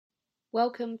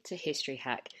Welcome to History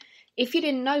Hack. If you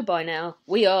didn't know by now,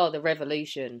 we are the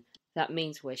revolution. That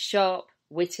means we're sharp,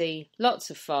 witty, lots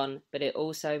of fun, but it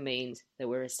also means that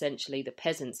we're essentially the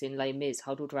peasants in Les Mis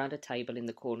huddled round a table in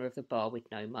the corner of the bar with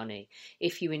no money.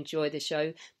 If you enjoy the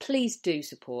show, please do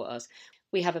support us.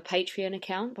 We have a Patreon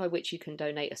account by which you can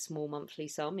donate a small monthly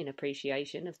sum in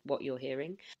appreciation of what you're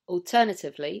hearing.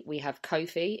 Alternatively, we have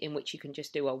Ko-fi, in which you can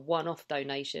just do a one-off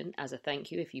donation as a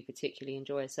thank you if you particularly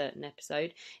enjoy a certain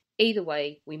episode. Either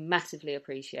way, we massively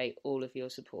appreciate all of your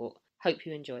support. Hope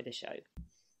you enjoy the show.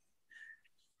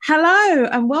 Hello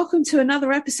and welcome to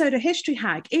another episode of History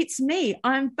Hack. It's me,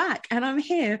 I'm back and I'm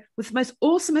here with the most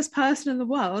awesomest person in the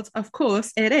world. Of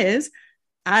course, it is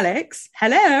Alex.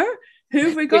 Hello. Who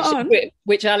have we got on?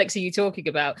 Which Alex are you talking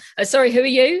about? Sorry, who are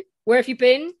you? Where have you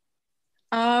been?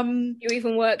 You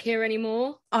even work here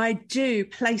anymore? I do.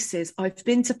 Places. I've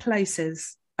been to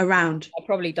places around. I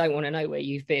probably don't want to know where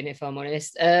you've been, if I'm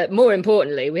honest. More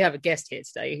importantly, we have a guest here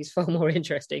today who's far more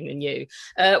interesting than you.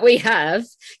 Do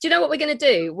you know what we're going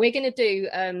to do? We're going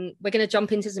to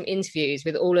jump into some interviews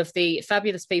with all of the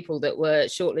fabulous people that were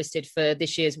shortlisted for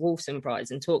this year's Wolfson Prize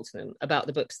and talk to them about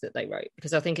the books that they wrote,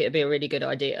 because I think it would be a really good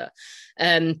idea.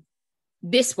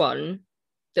 This one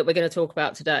that we're going to talk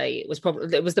about today was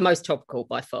the most topical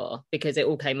by far, because it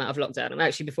all came out of lockdown. And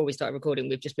actually, before we started recording,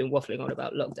 we've just been waffling on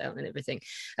about lockdown and everything.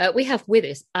 We have with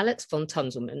us Alex von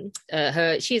Tunzelmann.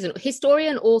 She's a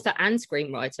historian, author and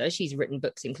screenwriter. She's written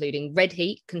books including Red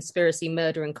Heat, Conspiracy,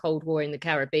 Murder and Cold War in the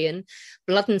Caribbean,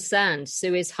 Blood and Sand,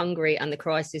 Suez, Hungary and the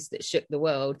Crisis That Shook the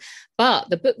World. But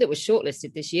the book that was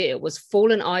shortlisted this year was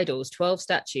Fallen Idols, 12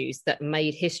 Statues That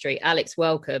Made History. Alex,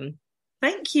 welcome.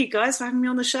 Thank you guys for having me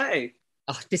on the show.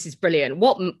 Oh, this is brilliant.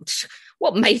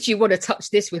 What made you want to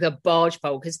touch this with a barge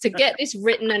pole? Because to get this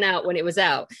written and out when it was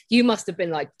out, you must have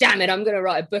been like, damn it, I'm going to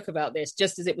write a book about this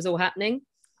just as it was all happening.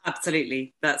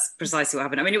 Absolutely. That's precisely what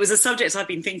happened. I mean, it was a subject I've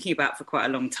been thinking about for quite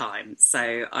a long time.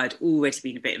 So I'd already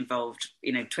been a bit involved,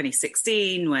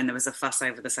 2016, when there was a fuss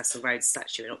over the Cecil Rhodes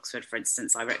statue in Oxford, for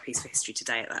instance. I wrote a piece for History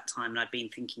Today at that time, and I'd been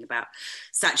thinking about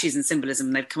statues and symbolism,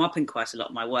 and they've come up in quite a lot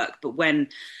of my work. But when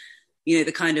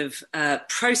the kind of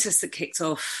process that kicked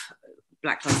off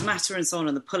Black Lives Matter and so on,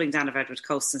 and the pulling down of Edward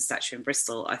Colston's statue in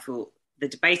Bristol, I thought the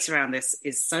debate around this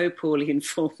is so poorly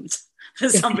informed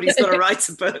that somebody's got to write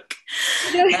a book.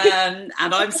 And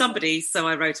I'm somebody, so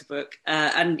I wrote a book.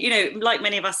 And, like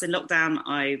many of us in lockdown,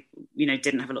 I,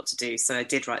 didn't have a lot to do. So I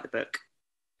did write the book.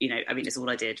 It's all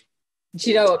I did.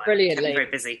 Do you know what, brilliantly? I'm very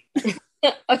busy.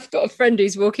 I've got a friend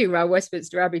who's walking around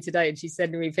Westminster Abbey today and she's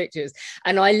sending me pictures,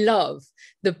 and I love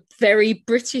the very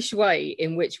British way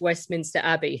in which Westminster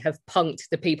Abbey have punked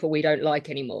the people we don't like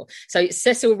anymore. So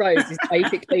Cecil Rhodes is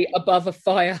basically above a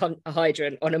fire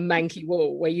hydrant on a manky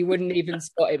wall where you wouldn't even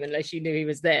spot him unless you knew he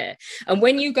was there. And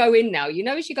when you go in now,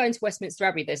 as you go into Westminster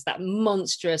Abbey, there's that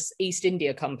monstrous East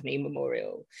India Company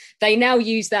memorial. They now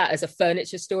use that as a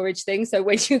furniture storage thing. So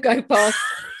when you go past,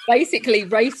 basically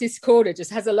Racist Corner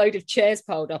just has a load of chairs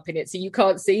piled up in it, so you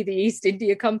can't see the East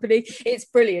India Company. It's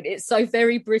brilliant. It's so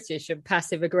very British and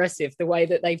passive aggressive, the way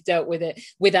that they've dealt with it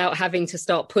without having to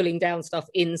start pulling down stuff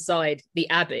inside the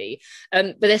Abbey.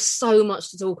 But there's so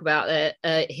much to talk about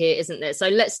here, isn't there? So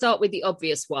let's start with the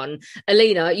obvious one.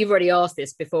 Alina, you've already asked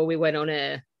this before we went on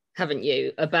air, haven't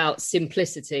you, about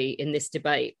simplicity in this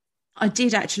debate? I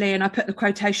did actually, and I put the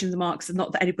quotation marks, and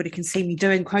not that anybody can see me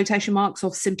doing quotation marks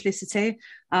of simplicity,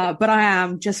 but I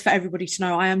am, just for everybody to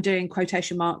know, I am doing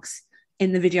quotation marks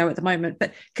in the video at the moment,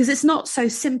 but because it's not so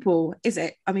simple, is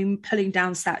it? I mean, pulling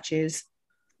down statues.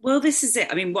 Well, this is it.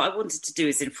 I mean, what I wanted to do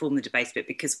is inform the debate a bit,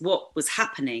 because what was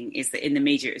happening is that in the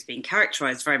media it was being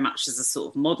characterised very much as a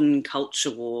sort of modern culture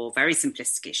war, very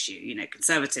simplistic issue.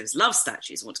 Conservatives love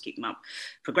statues, want to keep them up.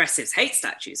 Progressives hate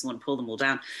statues, want to pull them all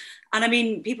down. And I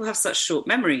mean, people have such short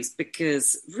memories,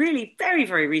 because really very,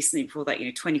 very recently before that,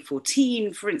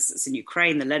 2014, for instance, in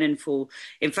Ukraine, the Lenin fall,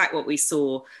 in fact, what we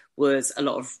saw was a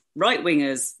lot of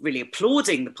right-wingers really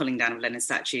applauding the pulling down of Lenin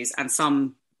statues, and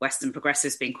some Western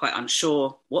progressives being quite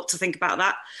unsure what to think about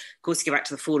that. Of course, you go back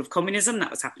to the fall of communism,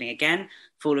 that was happening again.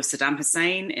 Fall of Saddam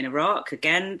Hussein in Iraq,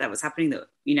 again, that was happening, that,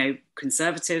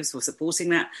 conservatives were supporting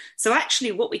that. So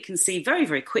actually what we can see very,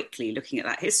 very quickly looking at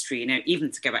that history,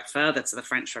 even to go back further to the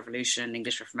French Revolution,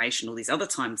 English Reformation, all these other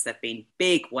times there have been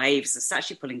big waves of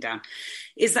statue pulling down,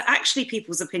 is that actually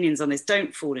people's opinions on this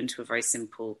don't fall into a very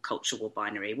simple culture war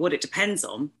binary. What it depends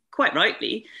on, quite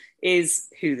rightly, is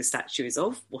who the statue is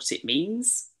of, what it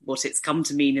means, what it's come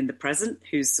to mean in the present,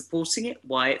 who's supporting it,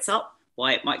 why it's up,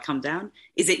 why it might come down.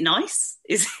 Is it nice?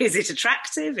 Is it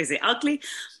attractive? Is it ugly?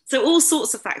 So all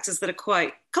sorts of factors that are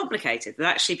quite complicated that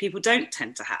actually people don't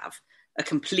tend to have a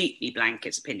completely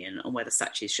blanket opinion on whether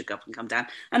statues should go up and come down.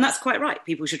 And that's quite right.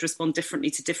 People should respond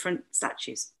differently to different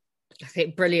statues. I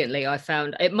think brilliantly, I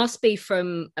found it must be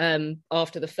from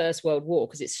after the First World War,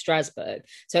 because it's Strasbourg.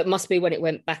 So it must be when it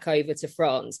went back over to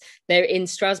France. There in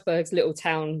Strasbourg's little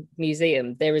town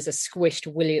museum, there is a squished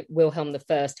Wilhelm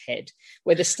I head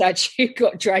where the statue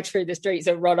got dragged through the streets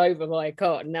and run over by a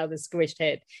cart. And now the squished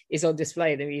head is on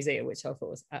display in the museum, which I thought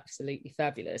was absolutely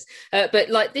fabulous. But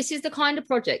like, this is the kind of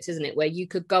project, isn't it, where you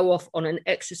could go off on an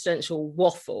existential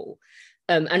waffle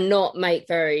and not make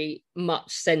very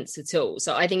much sense at all.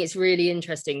 So I think it's really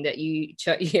interesting that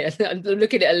I'm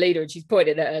looking at Alina and she's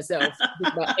pointing at herself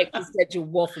about existential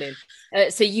waffling.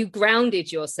 So you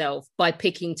grounded yourself by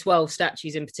picking 12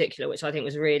 statues in particular, which I think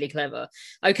was really clever.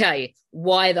 Okay,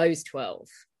 why those 12?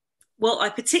 Well, I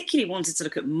particularly wanted to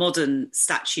look at modern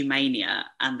statue mania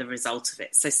and the result of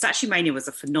it. So statue mania was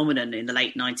a phenomenon in the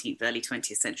late 19th, early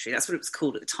 20th century. That's what it was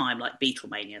called at the time, like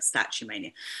Beatlemania, statue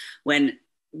mania, when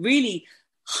really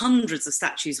hundreds of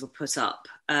statues were put up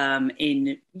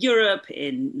in Europe,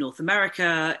 in North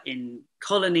America, in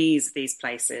colonies, these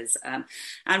places.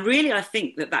 And really, I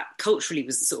think that culturally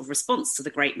was a sort of response to the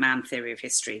great man theory of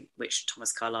history, which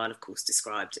Thomas Carlyle, of course,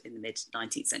 described in the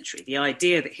mid-19th century. The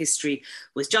idea that history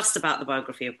was just about the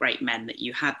biography of great men, that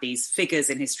you had these figures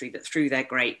in history that through their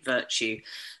great virtue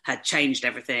had changed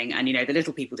everything. And, the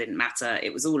little people didn't matter.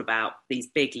 It was all about these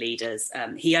big leaders.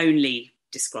 He only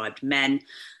described men.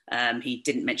 He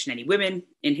didn't mention any women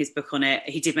in his book on it.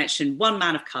 He did mention one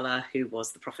man of colour, who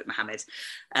was the Prophet Muhammad.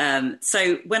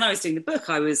 So when I was doing the book,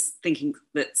 I was thinking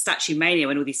that statue mania,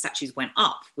 when all these statues went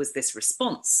up, was this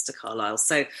response to Carlyle.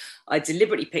 So I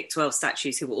deliberately picked 12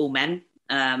 statues who were all men.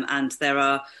 And there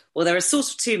are sort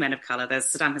of two men of colour.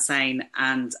 There's Saddam Hussein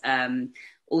and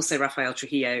also Rafael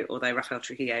Trujillo, although Rafael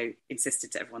Trujillo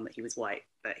insisted to everyone that he was white,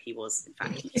 but he was, in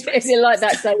fact. Is it like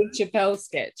that Dave Chappelle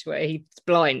sketch where he's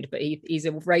blind, but he's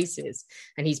a racist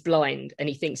and he's blind and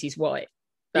he thinks he's white?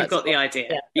 You've got the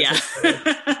idea. Yeah.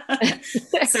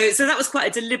 So that was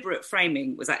quite a deliberate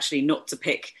framing, was actually not to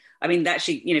pick. I mean,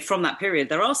 actually, from that period,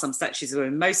 there are some statues who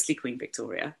are mostly Queen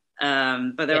Victoria.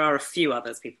 But there are a few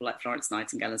others, people like Florence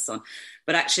Nightingale and so on.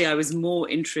 But actually, I was more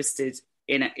interested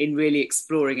in really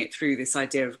exploring it through this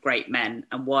idea of great men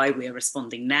and why we are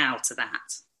responding now to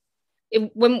that.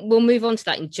 We'll move on to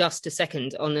that in just a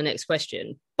second on the next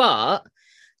question. But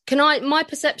my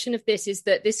perception of this is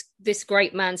that this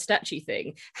great man statue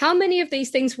thing, how many of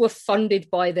these things were funded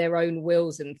by their own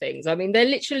wills and things? I mean, they're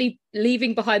literally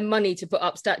leaving behind money to put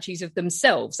up statues of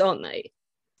themselves, aren't they?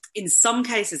 In some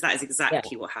cases, that is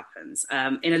exactly what happens.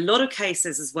 In a lot of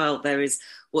cases as well, there is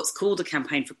what's called a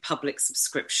campaign for public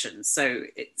subscription. So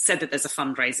it said that there's a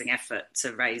fundraising effort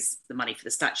to raise the money for the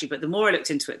statue. But the more I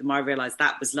looked into it, the more I realised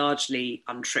that was largely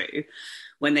untrue.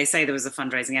 When they say there was a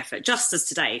fundraising effort, just as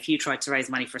today, if you tried to raise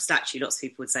money for a statue, lots of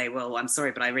people would say, well, I'm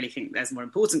sorry, but I really think there's more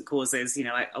important causes,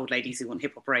 like old ladies who want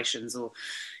hip operations or,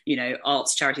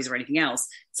 arts charities or anything else.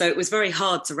 So it was very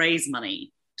hard to raise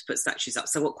money to put statues up.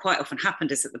 So what quite often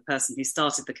happened is that the person who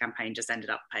started the campaign just ended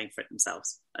up paying for it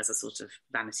themselves as a sort of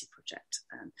vanity project.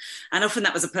 And often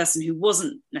that was a person who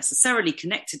wasn't necessarily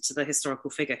connected to the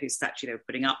historical figure whose statue they were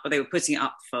putting up, but they were putting it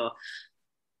up for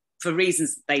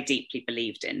reasons that they deeply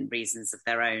believed in, reasons of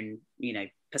their own,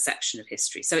 perception of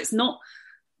history. So it's not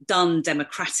done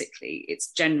democratically.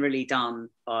 It's generally done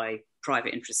by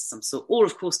private interests of some sort, or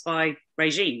of course by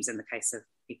regimes in the case of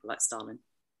people like Stalin.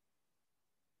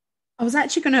 I was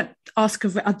actually going to ask,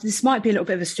 this might be a little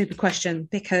bit of a stupid question,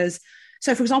 because,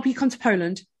 so for example, you come to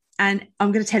Poland and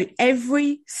I'm going to tell you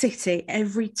every city,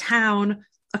 every town,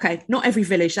 okay, not every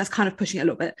village, that's kind of pushing it a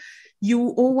little bit. You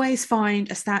will always find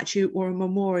a statue or a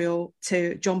memorial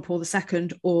to John Paul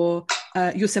II or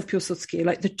Józef Piłsudski,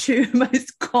 like the two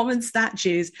most common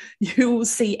statues you will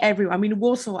see everywhere. I mean,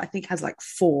 Warsaw, I think, has like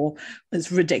 4.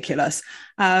 It's ridiculous.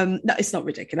 No, it's not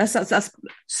ridiculous. That's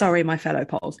sorry, my fellow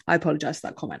Poles. I apologise for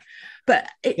that comment. But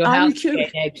I'm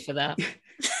curious for that.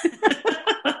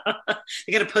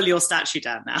 You're going to pull your statue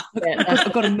down now. Yeah,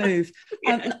 I've got to move.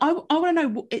 I want to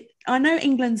know, I know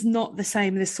England's not the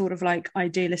same, this sort of like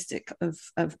idealistic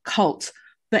of cult,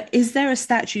 but is there a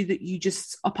statue that you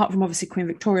just, apart from obviously Queen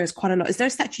Victoria's quite a lot, is there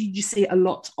a statue you just see a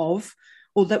lot of,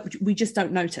 or that we just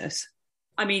don't notice?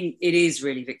 I mean, it is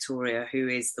really Victoria who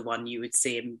is the one you would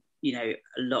see in, a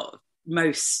lot of,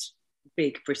 most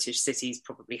big British cities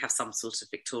probably have some sort of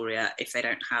Victoria. If they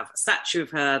don't have a statue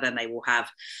of her, then they will have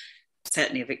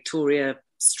certainly a Victoria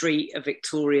Street, a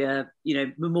Victoria,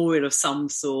 memorial of some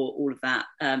sort, all of that.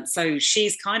 So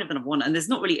she's kind of going to want, and there's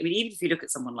not really, I mean, even if you look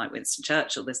at someone like Winston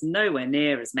Churchill, there's nowhere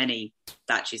near as many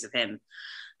statues of him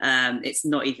It's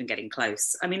not even getting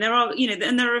close. I mean, there are,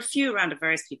 and there are a few around of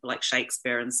various people like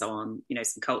Shakespeare and so on,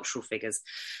 some cultural figures.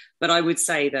 But I would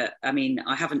say that, I mean,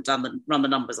 I haven't run the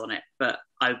numbers on it, but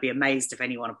I would be amazed if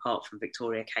anyone apart from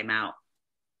Victoria came out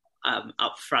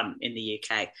up front in the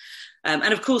UK.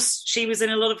 And of course, she was in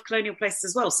a lot of colonial places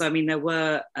as well. So, I mean, there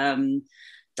were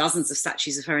dozens of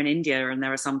statues of her in India, and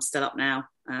there are some still up now,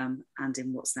 and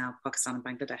in what's now Pakistan and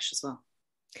Bangladesh as well.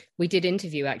 We did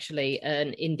interview actually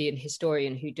an Indian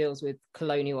historian who deals with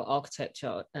colonial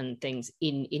architecture and things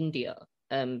in India,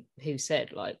 who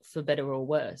said, like, for better or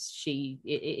worse, it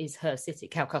is her city.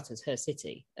 Calcutta's her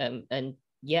city, and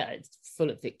yeah, it's full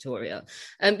of Victoria.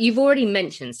 You've already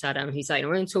mentioned Saddam Hussein. I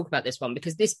want to talk about this one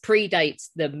because this predates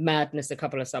the madness a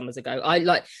couple of summers ago.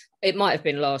 It might have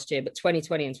been last year, but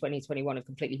 2020 and 2021 have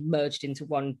completely merged into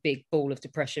one big ball of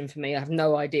depression for me. I have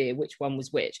no idea which one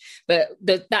was which, but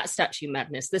that statue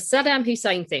madness, the Saddam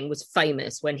Hussein thing was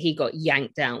famous when he got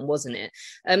yanked down, wasn't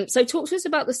it? So talk to us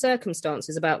about the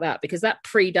circumstances about that, because that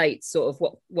predates sort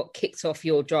of what kicked off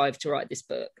your drive to write this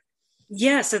book.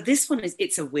 Yeah, so this one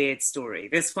it's a weird story.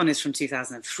 This one is from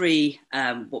 2003,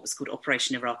 what was called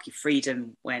Operation Iraqi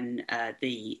Freedom, when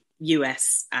the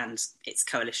US and its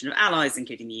coalition of allies,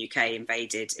 including the UK,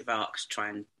 invaded Iraq to try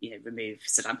and remove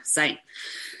Saddam Hussein.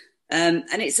 And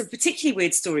it's a particularly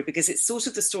weird story because it's sort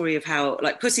of the story of how,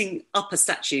 like, putting up a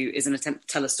statue is an attempt to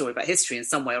tell a story about history in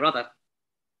some way or other.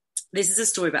 This is a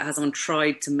story about how someone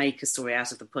tried to make a story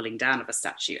out of the pulling down of a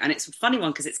statue. And it's a funny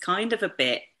one because it's kind of a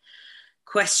bit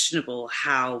questionable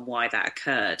why that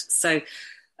occurred. So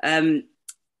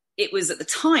it was at the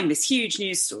time this huge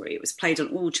news story. It was played on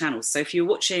all channels. So if you're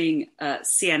watching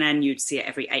CNN, you'd see it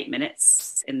every 8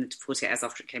 minutes in the 48 hours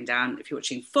after it came down. If you're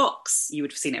watching Fox, you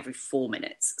would have seen it every 4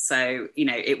 minutes. So,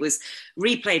 it was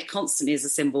replayed constantly as a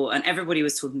symbol, and everybody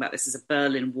was talking about this as a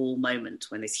Berlin Wall moment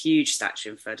when this huge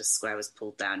statue in Furnace Square was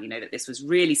pulled down. That this was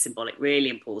really symbolic, really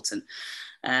important.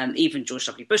 Even George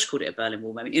W. Bush called it a Berlin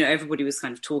Wall moment. Everybody was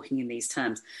kind of talking in these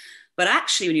terms. But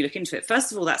actually, when you look into it,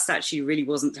 first of all, that statue really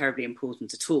wasn't terribly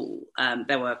important at all.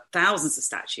 There were thousands of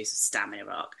statues of Saddam in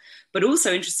Iraq. But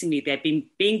also, interestingly, they'd been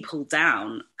being pulled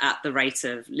down at the rate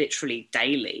of literally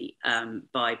daily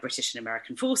by British and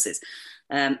American forces.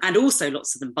 And also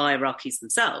lots of them by Iraqis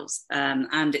themselves.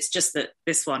 And it's just that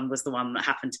this one was the one that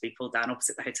happened to be pulled down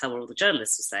opposite the hotel where all the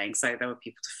journalists were staying. So there were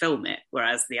people to film it,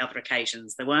 whereas the other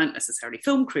occasions, there weren't necessarily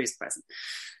film crews present.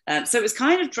 So it was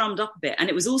kind of drummed up a bit. And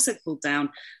it was also pulled down.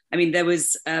 I mean,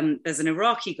 there's an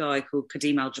Iraqi guy called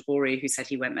Qadim al-Jabori who said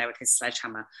he went there with his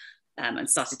sledgehammer and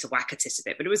started to whack at it a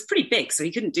bit, but it was pretty big, so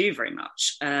he couldn't do very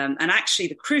much. And actually,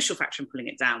 the crucial factor in pulling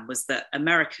it down was that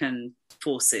American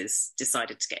forces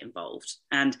decided to get involved.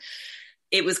 And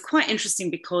it was quite interesting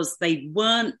because they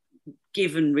weren't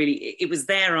given really, it was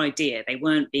their idea. They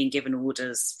weren't being given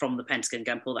orders from the Pentagon,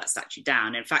 go and pull that statue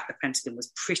down. In fact, the Pentagon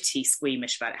was pretty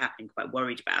squeamish about it happening, quite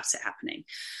worried about it happening.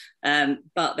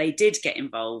 But they did get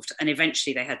involved, and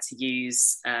eventually they had to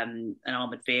use an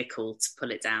armoured vehicle to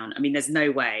pull it down. I mean, there's no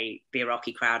way the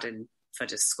Iraqi crowd in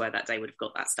Furnace Square that day would have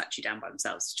got that statue down by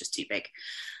themselves. It's just too big.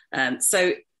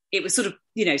 So it was sort of,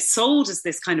 sold as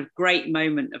this kind of great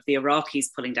moment of the Iraqis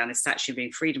pulling down this statue and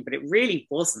being freedom, but it really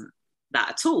wasn't that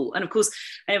at all. And of course,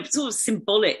 a sort of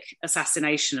symbolic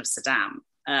assassination of Saddam.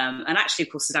 And actually,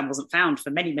 of course, Saddam wasn't found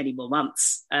for many, many more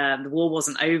months. The war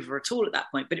wasn't over at all at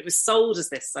that point, but it was sold as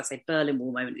this, I say, Berlin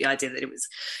Wall moment, the idea that it was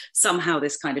somehow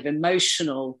this kind of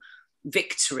emotional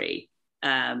victory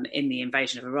in the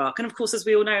invasion of Iraq. And of course, as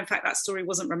we all know, in fact, that story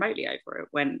wasn't remotely over.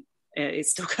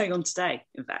 It's still going on today,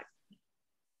 in fact.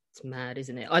 It's mad,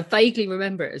 isn't it? I vaguely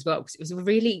remember it as well, because it was a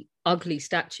really ugly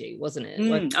statue, wasn't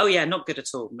it? Oh yeah, not good at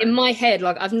all. No. In my head,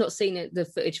 like, I've not seen the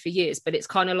footage for years, but it's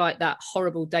kind of like that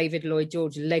horrible David Lloyd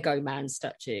George Lego Man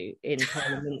statue in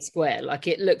Parliament Square. Like,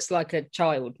 it looks like a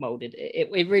child moulded it.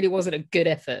 It really wasn't a good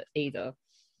effort either.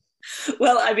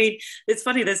 Well, I mean, it's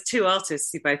funny, there's two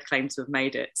artists who both claim to have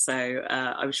made it, so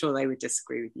I'm sure they would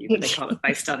disagree with you, but they can't have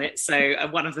both done it, so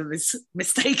one of them is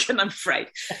mistaken, I'm afraid.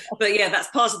 But yeah, that's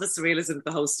part of the surrealism of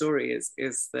the whole story,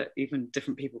 is that even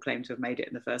different people claim to have made it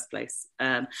in the first place.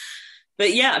 But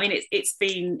yeah, I mean,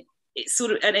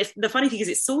 the funny thing is,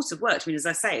 it sort of worked. I mean, as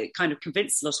I say, it kind of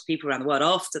convinced a lot of people around the world.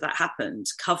 After that happened,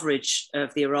 coverage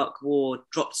of the Iraq war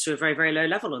dropped to a very, very low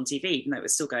level on TV, even though it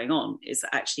was still going on, is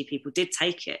that actually people did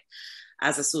take it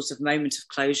as a sort of moment of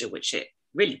closure, which it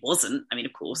really wasn't. I mean,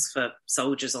 of course, for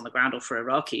soldiers on the ground or for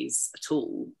Iraqis at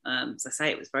all. As I say,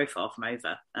 it was very far from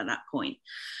over at that point.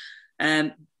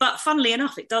 But funnily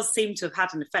enough, it does seem to have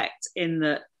had an effect in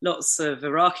that lots of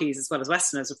Iraqis as well as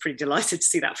Westerners were pretty delighted to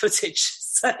see that footage.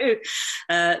 So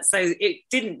it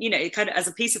didn't, it kind of, as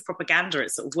a piece of propaganda,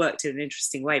 it sort of worked in an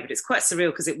interesting way, but it's quite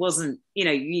surreal because it wasn't,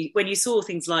 when you saw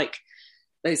things like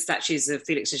those statues of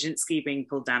Felix Dzerzhinsky being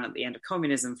pulled down at the end of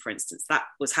communism, for instance, that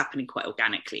was happening quite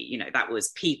organically. That was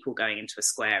people going into a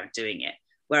square and doing it,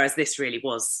 whereas this really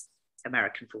was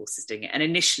American forces doing it. And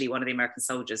initially one of the American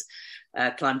soldiers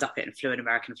climbed up it and flew an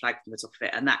American flag from the top of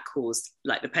it, and that caused,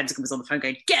 like, the Pentagon was on the phone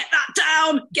going, get that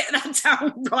down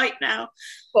right now.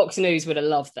 Fox News would have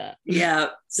loved that. Yeah,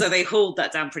 so they hauled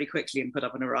that down pretty quickly and put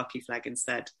up an Iraqi flag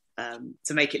instead,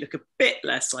 to make it look a bit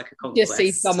less like a conquest. Just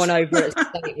see someone over at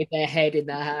state with their head in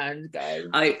their hand go,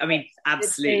 I mean,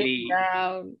 absolutely.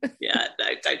 Yeah, no,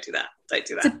 don't do that.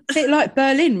 It's a bit like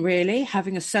Berlin, really,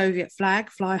 having a Soviet flag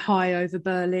fly high over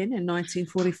Berlin in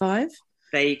 1945.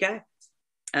 There you go.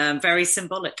 Very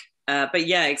symbolic. But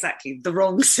yeah, exactly. The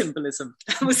wrong symbolism.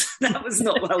 That was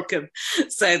not welcome.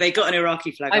 So they got an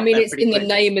Iraqi flag. I mean, it's in the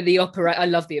name of the operation. I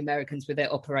love the Americans with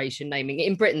their operation naming.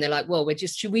 In Britain, they're like, well,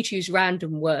 should we choose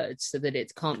random words so that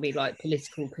it can't be like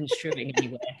political construing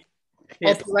anywhere?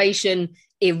 Yes. Operation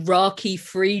Iraqi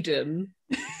Freedom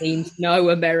means no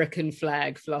American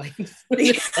flag flying.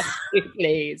 Please.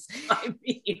 I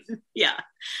mean, yeah,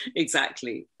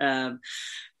 exactly.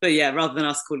 But yeah, rather than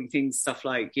us calling things stuff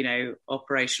like,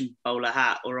 Operation Bowler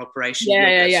Hat or Operation...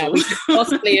 Yeah. We could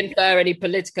possibly infer any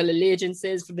political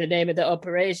allegiances from the name of the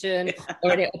operation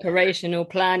or any operational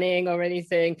planning or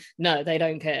anything. No, they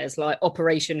don't care. It's like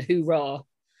Operation Hoorah.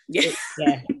 Yeah.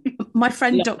 My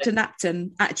friend Dr.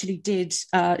 Napton actually did,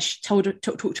 she talked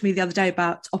to me the other day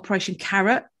about Operation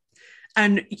Carrot.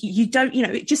 And you don't,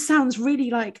 it just sounds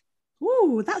really like,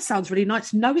 oh, that sounds really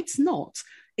nice. No, it's not.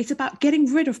 It's about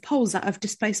getting rid of Poles out of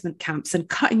displacement camps and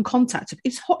cutting contact.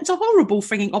 It's a horrible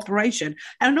frigging operation.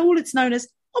 And all it's known as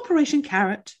Operation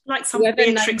Carrot. Like some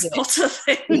Beatrix Potter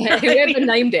thing. Yeah, whoever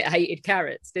named it hated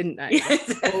carrots, didn't they?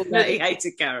 Yeah, they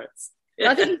hated carrots.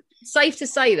 I think safe to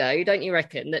say, though, don't you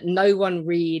reckon, that no one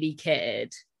really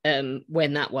cared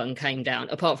when that one came down,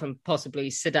 apart from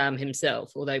possibly Saddam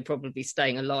himself, although probably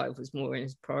staying alive was more in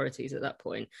his priorities at that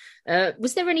point.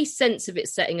 Was there any sense of it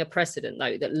setting a precedent,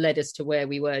 though, that led us to where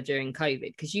we were during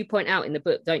COVID? Because you point out in the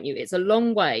book, don't you, it's a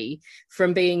long way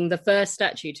from being the first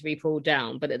statue to be pulled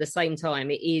down, but at the same time,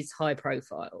 it is high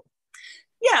profile.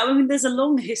 Yeah, I mean, there's a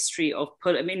long history of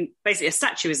basically a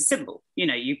statue is a symbol.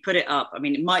 You put it up. I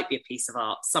mean, it might be a piece of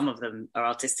art. Some of them are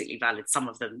artistically valid. Some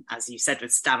of them, as you said,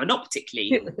 with Stam, and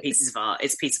optically pieces of art.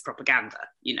 It's a piece of propaganda.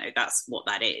 That's what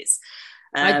that is.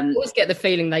 I always get the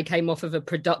feeling they came off of a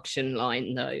production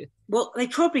line, though. Well, they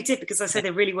probably did, because I say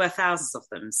there really were thousands of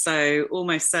them. So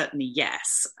almost certainly,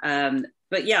 yes.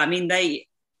 But yeah, I mean,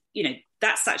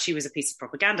 that statue was a piece of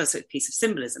propaganda, so it's a piece of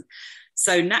symbolism.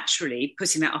 So naturally,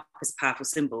 putting that up as a powerful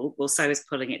symbol, well, so is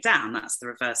pulling it down. That's the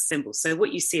reverse symbol. So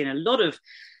what you see in a lot of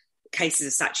cases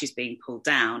of statues being pulled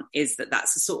down is that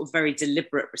that's a sort of very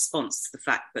deliberate response to the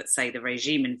fact that, say, the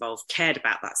regime involved cared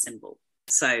about that symbol.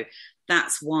 So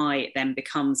that's why it then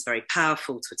becomes very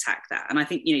powerful to attack that. And I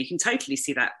think, you can totally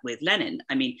see that with Lenin.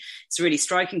 I mean, it's really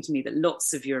striking to me that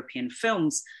lots of European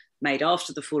films made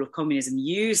after the fall of communism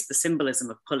used the symbolism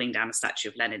of pulling down a statue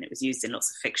of Lenin. It was used in lots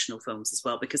of fictional films as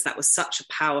well, because that was such a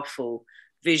powerful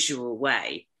visual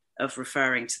way of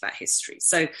referring to that history.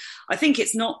 So I think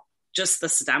it's not just the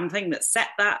Saddam thing that set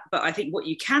that, but I think what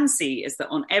you can see is that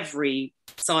on every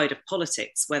side of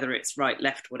politics, whether it's right,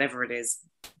 left, whatever it is,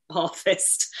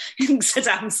 Ba'athist in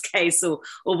Saddam's case, or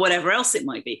whatever else it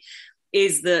might be,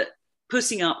 is that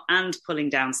putting up and pulling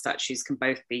down statues can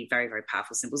both be very, very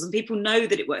powerful symbols. And people know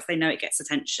that it works. They know it gets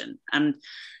attention and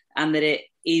that it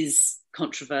is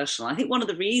controversial. I think one of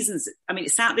the reasons, I mean,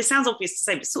 this sounds obvious to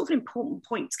say, but it's sort of an important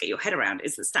point to get your head around,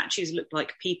 is that statues look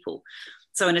like people.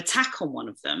 So an attack on one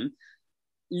of them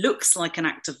looks like an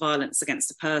act of violence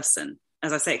against a person.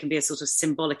 As I say, it can be a sort of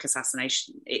symbolic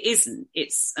assassination. It isn't.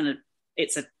 It's an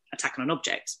attack on an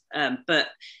object. But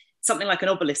something like an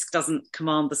obelisk doesn't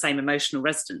command the same emotional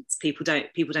resonance. People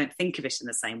don't think of it in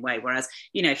the same way. Whereas,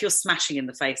 if you're smashing in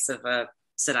the face of a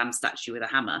Saddam statue with a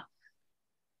hammer,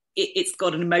 it's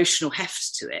got an emotional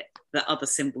heft to it that other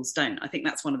symbols don't. I think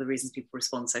that's one of the reasons people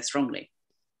respond so strongly.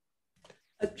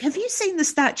 Have you seen the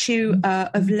statue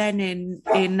of Lenin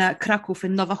in Krakow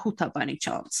in Nowa Huta by any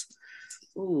chance?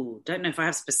 Oh, don't know if I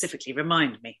have specifically.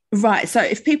 Remind me. Right. So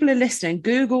if people are listening,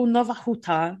 Google Nowa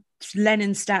Huta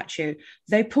Lenin statue.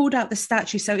 They pulled out the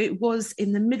statue. So it was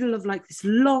in the middle of like this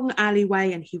long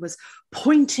alleyway, and he was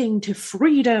pointing to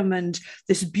freedom and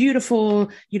this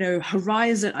beautiful,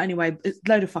 horizon. Anyway,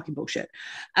 load of fucking bullshit.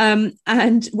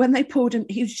 And when they pulled him,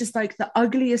 he was just like the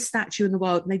ugliest statue in the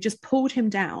world. And they just pulled him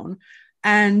down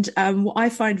And what I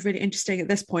find really interesting at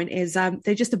this point is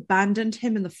they just abandoned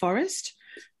him in the forest,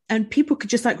 and people could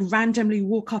just like randomly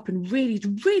walk up and really,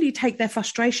 really take their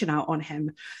frustration out on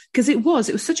him, because it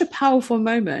was such a powerful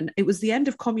moment. It was the end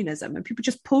of communism, and people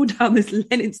just pulled down this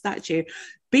Lenin statue,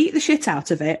 beat the shit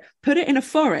out of it, put it in a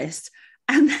forest,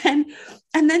 and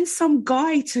then some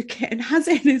guy took it and has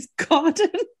it in his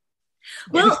garden.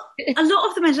 Well, a lot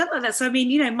of them ended up like that. So, I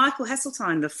mean, you know, Michael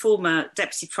Heseltine, the former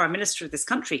Deputy Prime Minister of this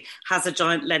country, has a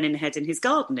giant Lenin head in his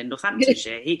garden in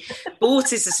Northamptonshire. He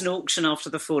bought it at an auction after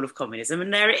the fall of communism,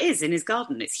 and there it is in his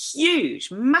garden. It's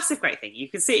huge, massive, great thing. You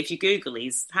can see it if you Google,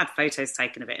 he's had photos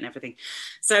taken of it and everything.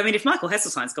 So, I mean, if Michael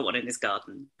Heseltine's got one in his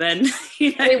garden, then,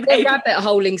 you know... We're rabbit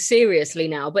holing seriously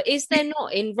now, but is there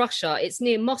not in Russia? It's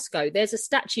near Moscow. There's a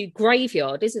statue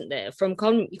graveyard, isn't there, from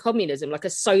communism, like a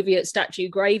Soviet statue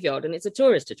graveyard, and it's a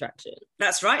tourist attraction.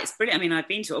 That's right. It's brilliant. I mean, I've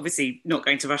been to, obviously not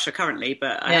going to Russia currently,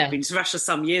 but I have been to Russia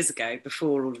some years ago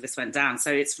before all of this went down.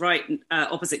 So it's right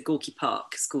opposite Gorky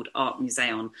Park. It's called Art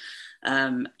Museum,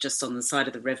 just on the side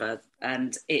of the river.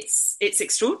 And it's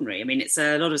extraordinary. I mean, it's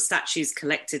a lot of statues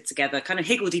collected together, kind of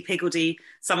higgledy-piggledy.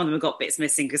 Some of them have got bits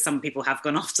missing because some people have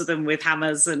gone after them with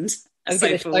hammers and I'm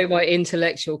going to show my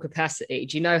intellectual capacity.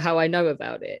 Do you know how I know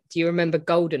about it? Do you remember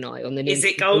GoldenEye on the Nintendo? Is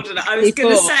it GoldenEye? I was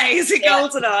going to say, is it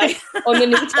GoldenEye? On the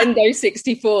Nintendo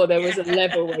 64, there was a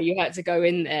level where you had to go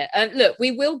in there. Look,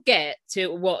 we will get to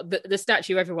what the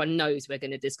statue everyone knows we're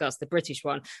going to discuss, the British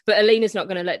one. But Alina's not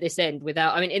going to let this end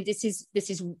without... I mean, this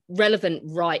is relevant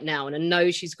right now, and I know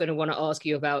she's going to want to ask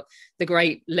you about the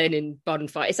great Lenin bun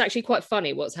fight. It's actually quite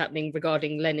funny what's happening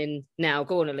regarding Lenin now.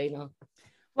 Go on, Alina.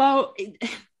 Well...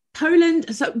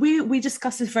 Poland, so we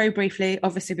discussed this very briefly,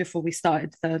 obviously, before we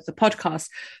started the podcast,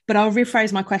 but I'll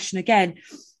rephrase my question again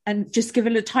and just give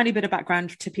a tiny bit of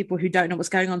background to people who don't know what's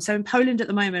going on. So in Poland at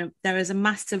the moment, there is a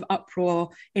massive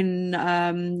uproar in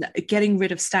getting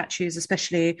rid of statues,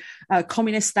 especially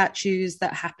communist statues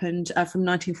that happened from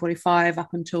 1945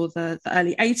 up until the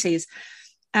early 80s.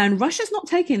 And Russia's not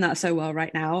taking that so well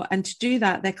right now. And to do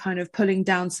that, they're kind of pulling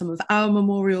down some of our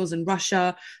memorials in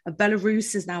Russia.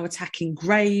 Belarus is now attacking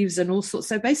graves and all sorts.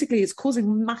 So basically, it's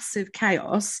causing massive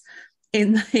chaos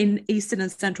in Eastern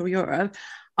and Central Europe.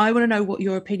 I want to know what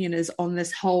your opinion is on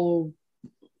this whole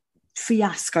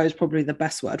fiasco is probably the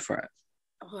best word for it.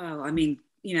 Well, I mean,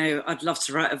 you know, I'd love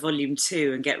to write a volume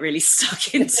 2 and get really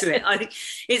stuck into it. I think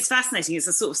it's fascinating. It's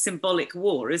a sort of symbolic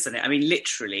war, isn't it? I mean,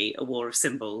 literally a war of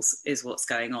symbols is what's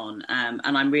going on. And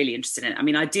I'm really interested in it. I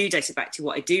mean, I do date it back to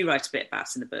what I do write a bit about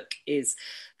in the book is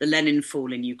the Lenin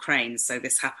fall in Ukraine. So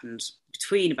this happened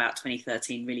between about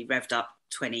 2013, really revved up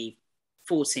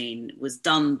 2014, was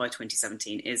done by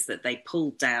 2017, is that they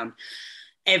pulled down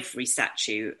every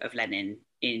statue of Lenin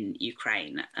in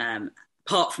Ukraine,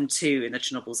 apart from 2 in the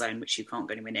Chernobyl zone, which you can't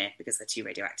go anywhere near because they're too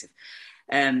radioactive.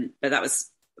 But that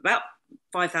was about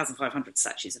 5,500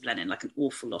 statues of Lenin, like an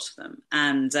awful lot of them.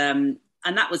 And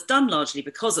that was done largely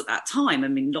because at that time, I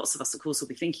mean, lots of us, of course, will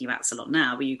be thinking about this a lot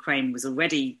now, but Ukraine was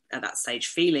already at that stage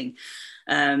feeling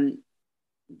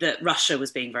that Russia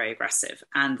was being very aggressive,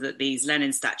 and that these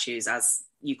Lenin statues, as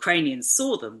Ukrainians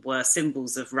saw them, were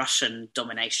symbols of Russian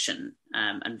domination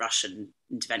and Russian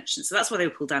intervention. So that's why they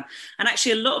were pulled down. And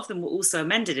actually, a lot of them were also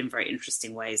amended in very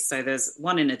interesting ways. So there's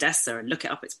one in Odessa, and look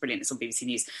it up, it's brilliant, it's on BBC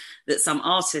News, that some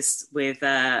artists with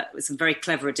some very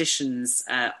clever additions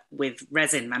with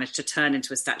resin managed to turn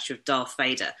into a statue of Darth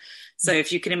Vader. So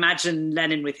if you can imagine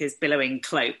Lenin with his billowing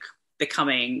cloak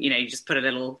becoming, you know, you just put a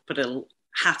little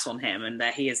hat on him and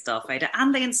there he is, Darth Vader.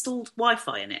 And they installed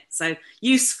Wi-Fi in it. So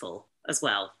useful as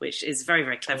well, which is very,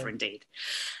 very clever indeed.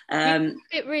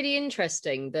 It's really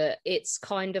interesting that it's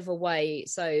kind of a way,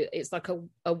 so it's like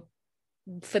a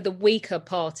for the weaker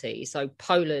party, so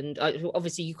Poland,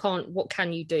 obviously you can't, what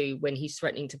can you do when he's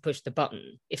threatening to push the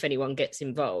button if anyone gets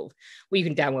involved? Well, you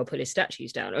can damn well put his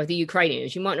statues down. Or the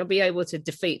Ukrainians, you might not be able to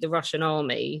defeat the Russian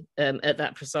army at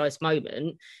that precise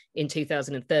moment in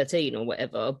 2013 or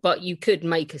whatever, but you could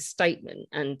make a statement,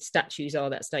 and statues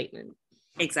are that statement.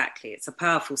 Exactly. It's a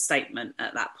powerful statement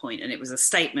at that point. And it was a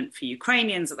statement for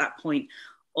Ukrainians at that point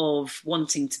of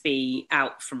wanting to be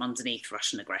out from underneath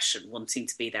Russian aggression, wanting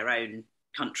to be their own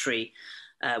country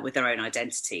with their own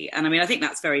identity. And I mean, I think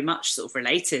that's very much sort of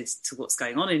related to what's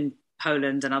going on in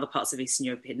Poland and other parts of Eastern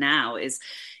Europe now is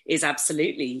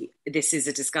absolutely, this is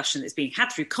a discussion that's being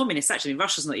had through communists. Actually,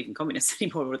 Russia's not even communist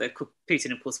anymore, although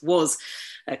Putin, of course, was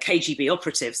a KGB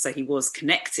operative, so he was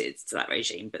connected to that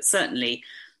regime, but certainly,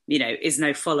 you know, is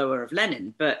no follower of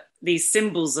Lenin. But these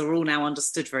symbols are all now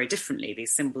understood very differently.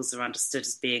 These symbols are understood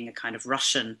as being a kind of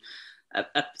Russian,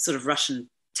 a sort of Russian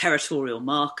territorial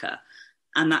marker.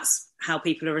 And that's how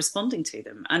people are responding to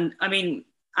them. And I mean,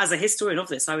 as a historian of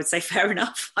this, I would say fair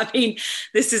enough. I mean,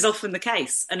 this is often the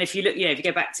case. And if you look, if you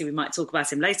go back to, we might talk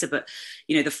about him later, but,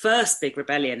 the first big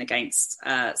rebellion against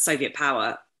Soviet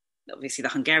power, obviously the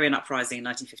Hungarian uprising in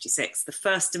 1956, the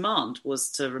first demand was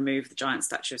to remove the giant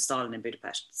statue of Stalin in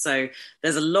Budapest. So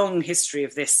there's a long history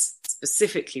of this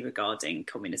specifically regarding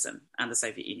communism and the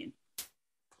Soviet Union.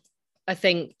 I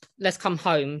think let's come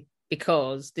home,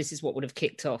 because this is what would have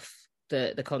kicked off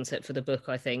the concept for the book,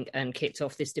 I think, and kicked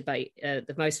off this debate.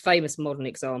 The most famous modern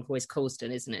example is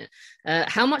Colston, isn't it?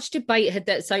 How much debate had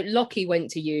that? So Lockie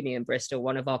went to uni in Bristol,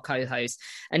 one of our co-hosts,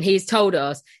 and he's told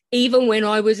us, even when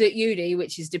I was at uni,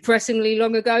 which is depressingly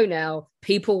long ago now,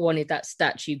 people wanted that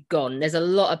statue gone. There's a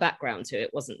lot of background to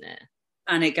it, wasn't there?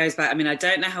 And it goes back, I mean, I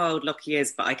don't know how old Lockie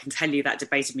is, but I can tell you that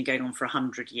debate had been going on for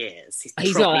 100 years. He's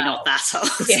probably not that old.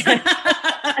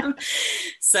 Yeah.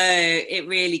 So it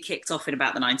really kicked off in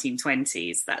about the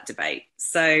 1920s, that debate.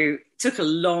 So it took a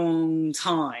long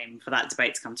time for that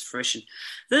debate to come to fruition.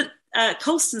 The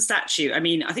Colston statue, I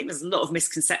mean, I think there's a lot of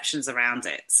misconceptions around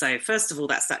it. So first of all,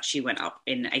 that statue went up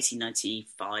in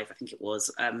 1895, I think it was,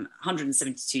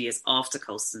 172 years after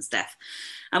Colston's death,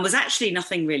 and was actually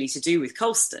nothing really to do with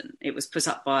Colston. It was put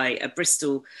up by a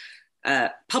Bristol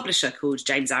publisher called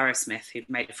James Arrowsmith, who'd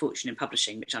made a fortune in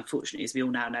publishing, which unfortunately, as we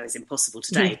all now know, is impossible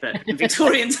today. But in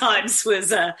Victorian times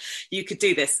was you could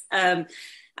do this. And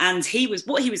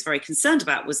what he was very concerned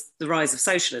about was the rise of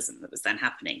socialism that was then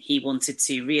happening. He wanted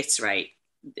to reiterate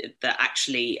that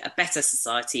actually a better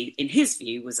society, in his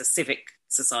view, was a civic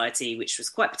society which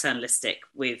was quite paternalistic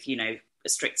with, a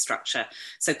strict structure.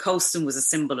 So Colston was a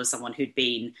symbol of someone who'd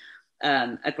been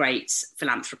a great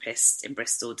philanthropist in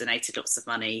Bristol, donated lots of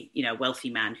money, a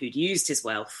wealthy man who'd used his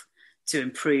wealth to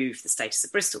improve the status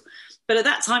of Bristol. But at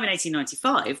that time in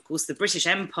 1895, of course, the British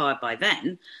Empire by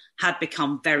then had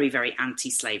become very, very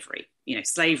anti-slavery.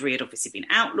 Slavery had obviously been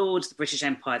outlawed. The British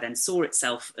Empire then saw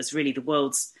itself as really the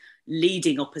world's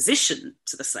leading opposition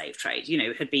to the slave trade,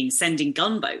 had been sending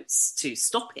gunboats to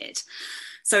stop it.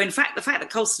 So in fact, the fact that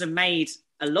Colston had made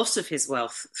a lot of his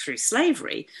wealth through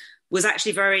slavery was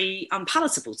actually very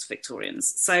unpalatable to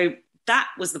Victorians. So that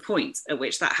was the point at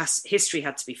which that history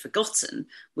had to be forgotten,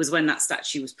 was when that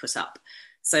statue was put up.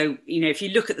 So, if you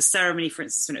look at the ceremony, for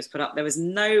instance, when it was put up, there was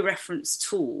no reference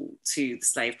at all to the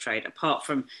slave trade, apart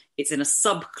from it's in a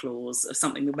sub-clause of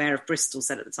something the Mayor of Bristol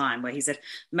said at the time, where he said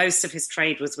most of his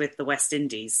trade was with the West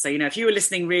Indies. So, if you were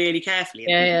listening really carefully,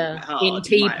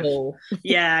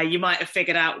 you might have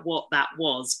figured out what that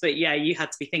was. But you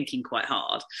had to be thinking quite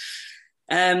hard.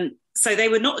 So they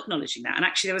were not acknowledging that. And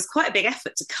actually there was quite a big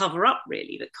effort to cover up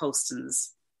really that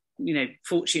Colston's,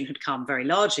 fortune had come very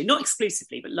largely, not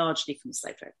exclusively, but largely from the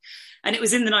slave trade. And it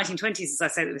was in the 1920s, as I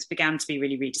say, that this began to be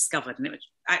really rediscovered. And it was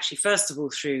actually, first of all,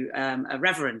 through a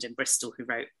reverend in Bristol who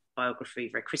wrote biography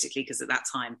very critically, because at that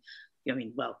time,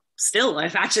 still, I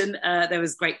imagine, there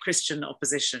was great Christian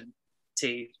opposition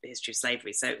to the history of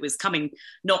slavery. So it was coming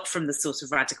not from the sort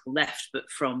of radical left, but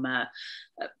from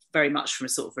very much from a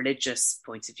sort of religious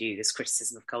point of view, this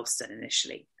criticism of Colston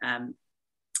initially.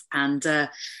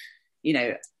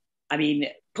 I mean,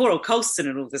 poor old Colston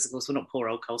and all this, of course, well, not poor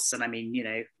old Colston. I mean,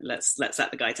 let's let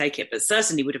the guy take it, but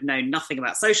certainly would have known nothing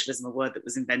about socialism, a word that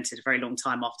was invented a very long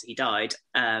time after he died,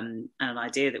 and an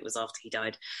idea that was after he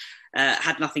died,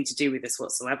 had nothing to do with this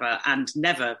whatsoever, and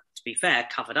never, to be fair,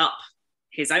 covered up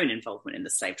his own involvement in the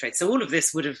slave trade. So all of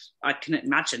this would have, I can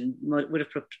imagine, would have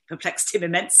perplexed him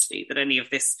immensely that any of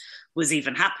this was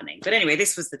even happening. But anyway,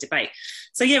 this was the debate.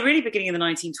 So really beginning in the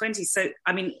 1920s. So,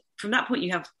 I mean, from that point,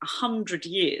 you have 100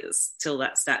 years till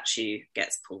that statue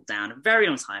gets pulled down, a very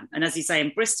long time. And as you say,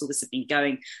 in Bristol, this had been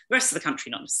going, the rest of the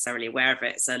country not necessarily aware of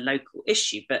it, it's a local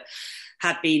issue, but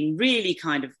had been really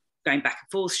kind of going back and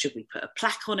forth. Should we put a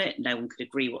plaque on it? No one could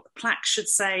agree what the plaque should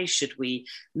say. Should we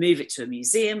move it to a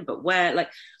museum? But where?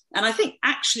 And I think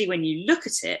actually when you look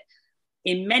at it,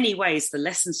 in many ways, the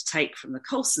lesson to take from the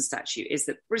Colston statue is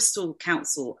that Bristol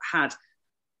Council had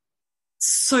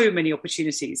so many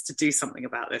opportunities to do something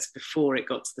about this before it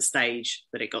got to the stage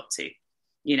that it got to.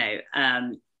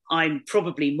 I'm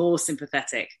probably more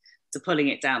sympathetic to pulling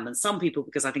it down than some people,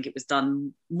 because I think it was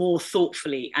done more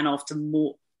thoughtfully and after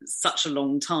such a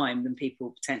long time than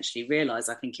people potentially realise.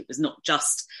 I think it was not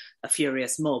just a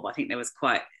furious mob. I think there was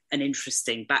quite an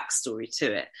interesting backstory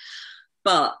to it.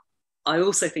 But I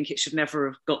also think it should never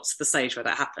have got to the stage where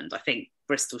that happened. I think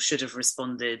Bristol should have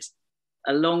responded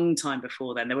a long time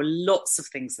before then. There were lots of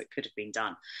things that could have been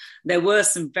done. There were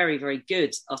some very, very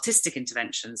good artistic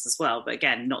interventions as well, but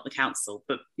again, not the council.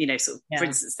 But, for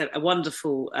instance, a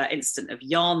wonderful incident of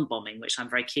yarn bombing, which I'm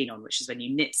very keen on, which is when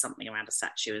you knit something around a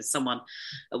statue, and someone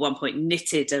at one point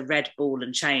knitted a red ball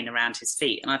and chain around his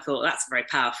feet. And I thought that's a very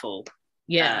powerful,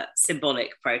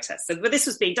 symbolic protest. So, but this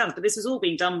was being done, but this was all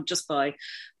being done just by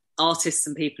artists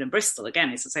and people in Bristol. Again,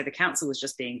 as I say, the council was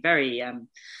just being very...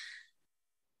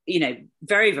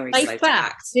 very, very slow to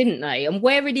act, didn't they? And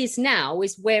where it is now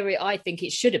is where I think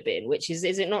it should have been, which is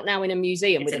it not now in a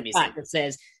museum with a plaque that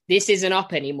says this isn't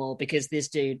up anymore because this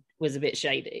dude was a bit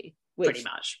shady? Pretty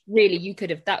much. Really, you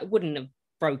could have, that wouldn't have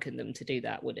broken them to do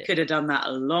that, would it? Could have done that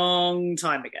a long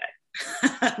time ago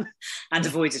and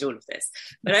avoided all of this.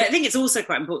 But I think it's also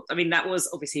quite important. I mean, that was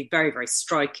obviously very, very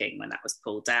striking when that was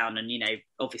pulled down, and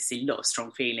obviously a lot of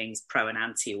strong feelings, pro and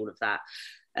anti, all of that.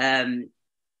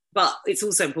 But it's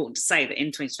also important to say that in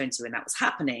 2020, when that was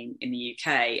happening in the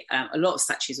UK, a lot of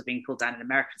statues were being pulled down in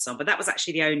America and so on, but that was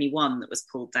actually the only one that was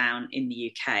pulled down in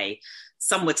the UK.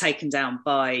 Some were taken down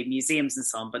by museums and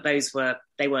so on, but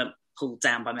they weren't pulled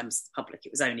down by members of the public.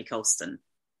 It was only Colston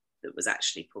that was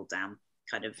actually pulled down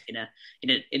kind of in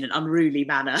an unruly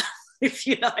manner, if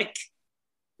you like.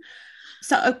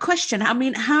 So a question, I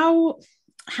mean, how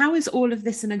is all of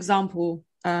this an example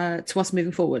to us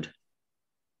moving forward?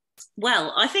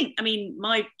 Well,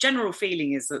 my general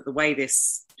feeling is that the way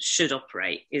this should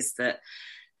operate is that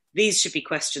these should be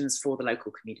questions for the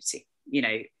local community.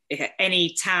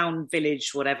 Any town,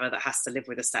 village, whatever that has to live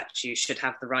with a statue should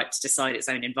have the right to decide its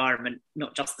own environment,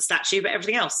 not just the statue, but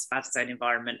everything else about its own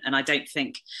environment. And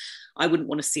I wouldn't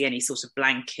want to see any sort of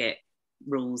blanket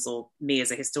rules, or me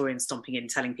as a historian stomping in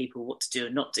telling people what to do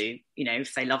and not do.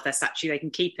 If they love their statue, they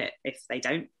can keep it. If they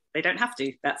don't have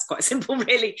to. That's quite simple,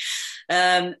 really.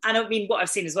 And I mean, what I've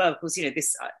seen as well, of course,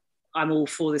 I'm all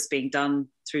for this being done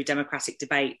through democratic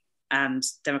debate and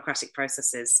democratic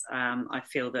processes. I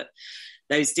feel that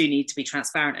those do need to be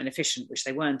transparent and efficient, which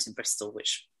they weren't in Bristol,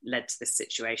 which led to this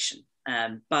situation.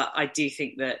 But I do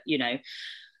think that,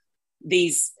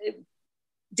 these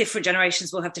different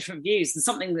generations will have different views, and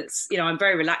something that's, I'm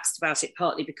very relaxed about it,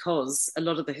 partly because a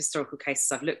lot of the historical cases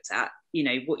I've looked at,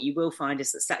 what you will find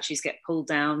is that statues get pulled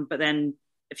down, but then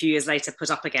a few years later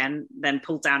put up again, then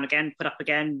pulled down again, put up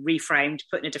again, reframed,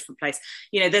 put in a different place.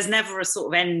 There's never a sort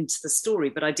of end to the story,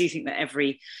 but I do think that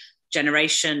every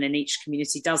generation in each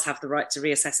community does have the right to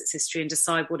reassess its history and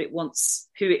decide what it wants,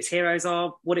 who its heroes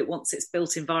are, what it wants its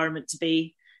built environment to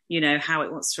be, how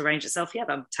it wants to arrange itself. Yeah,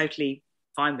 I'm totally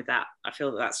fine with that. I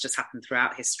feel that that's just happened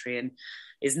throughout history and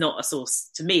is not a source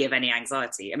to me of any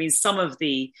anxiety. I mean, some of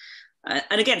the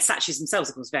and again, statues themselves,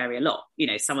 of course, vary a lot.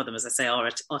 Some of them, as I say, are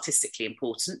artistically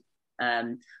important.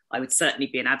 I would certainly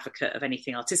be an advocate of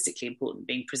anything artistically important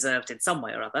being preserved in some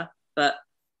way or other. But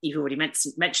you've already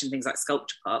mentioned things like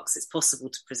sculpture parks. It's possible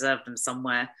to preserve them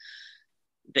somewhere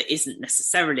that isn't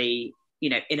necessarily,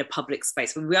 in a public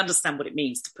space. When we understand what it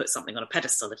means to put something on a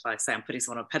pedestal, if I say I'm putting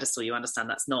someone on a pedestal, you understand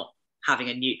that's not having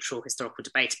a neutral historical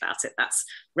debate about it. That's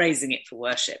raising it for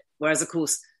worship. Whereas, of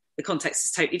course, the context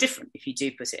is totally different. If you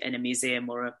do put it in a museum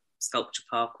or a sculpture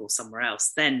park or somewhere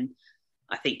else, then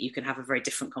I think you can have a very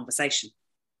different conversation.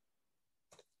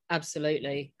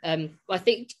 Absolutely. I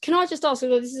think, can I just ask,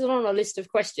 this is on our list of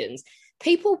questions,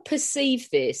 people perceive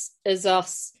this as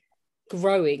us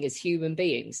growing as human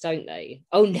beings, don't they?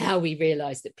 Oh, now we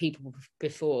realise that people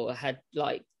before had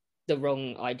the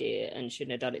wrong idea and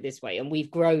shouldn't have done it this way, and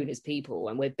we've grown as people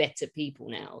and we're better people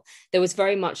now. There was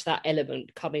very much that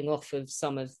element coming off of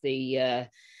some of the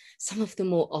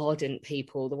more ardent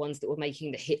people, the ones that were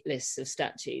making the hit lists of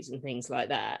statues and things like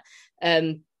that,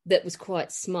 that was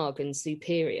quite smug and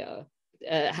superior.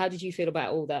 How did you feel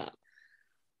about all that?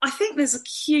 I think there's a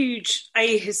huge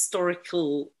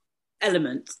ahistorical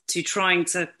element to trying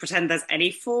to pretend there's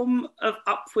any form of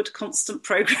upward constant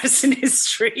progress in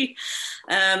history.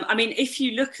 I mean, if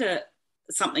you look at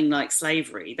something like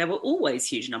slavery, there were always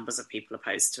huge numbers of people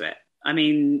opposed to it. I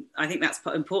mean, I think that's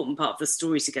an important part of the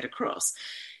story to get across,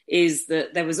 is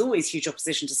that there was always huge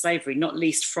opposition to slavery, not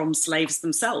least from slaves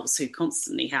themselves, who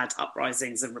constantly had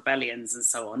uprisings and rebellions and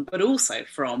so on, but also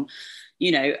from,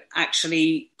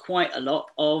 actually quite a lot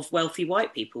of wealthy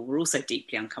white people were also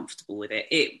deeply uncomfortable with it.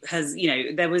 It has,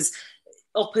 there was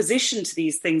opposition to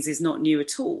these things is not new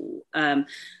at all.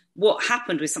 What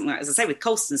happened with something like, as I say, with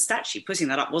Colston's statue, putting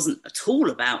that up wasn't at all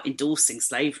about endorsing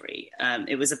slavery.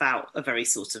 It was about a very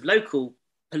sort of local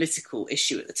political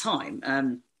issue at the time.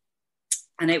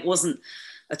 And it wasn't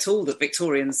at all that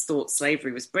Victorians thought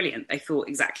slavery was brilliant. They thought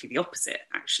exactly the opposite,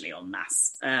 actually, en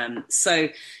masse. So,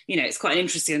 you know, it's quite an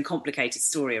interesting and complicated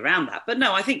story around that. But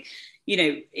no, I think, you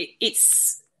know,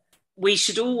 we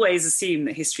should always assume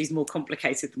that history is more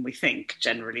complicated than we think,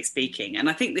 generally speaking. And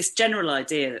I think this general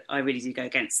idea that I really do go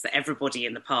against, that everybody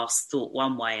in the past thought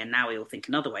one way and now we all think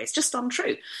another way, is just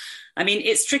untrue. I mean,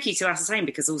 it's tricky to ascertain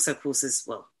because also, of course, as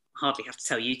well, hardly have to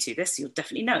tell you two this, you'll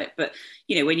definitely know it. But,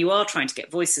 you know, when you are trying to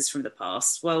get voices from the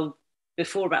past, well,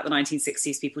 before about the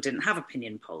 1960s, people didn't have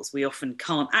opinion polls. We often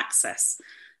can't access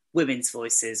women's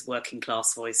voices, working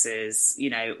class voices, you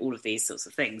know, all of these sorts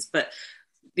of things. But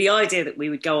the idea that we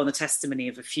would go on the testimony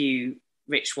of a few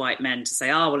rich white men to say,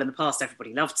 oh, well, in the past,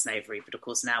 everybody loved slavery, but of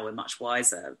course now we're much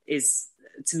wiser, is,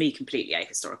 to me, completely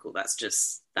ahistorical.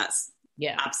 That's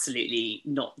absolutely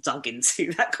not dug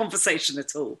into that conversation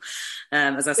at all.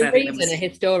 As I said, the reason a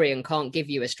historian can't give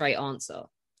you a straight answer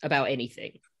about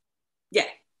anything. Yeah,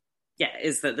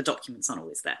 is that the documents aren't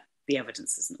always there. The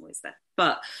evidence isn't always there.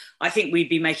 But I think we'd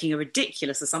be making a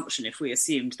ridiculous assumption if we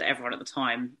assumed that everyone at the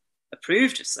time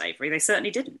approved of slavery. They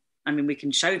certainly didn't. I mean, we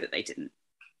can show that they didn't.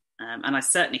 And I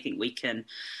certainly think we can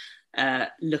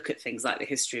look at things like the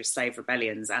history of slave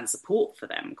rebellions and support for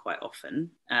them quite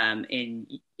often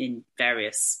in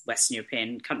various Western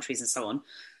European countries and so on,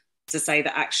 to say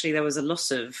that actually there was a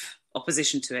lot of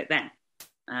opposition to it then.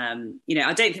 You know,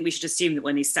 I don't think we should assume that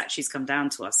when these statues come down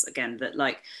to us, again, that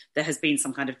like there has been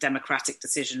some kind of democratic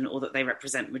decision or that they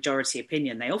represent majority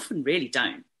opinion. They often really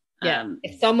don't. Yeah,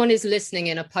 if someone is listening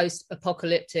in a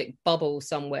post-apocalyptic bubble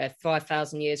somewhere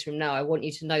 5,000 years from now, I want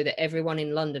you to know that everyone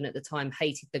in London at the time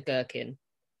hated the gherkin.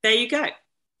 There you go.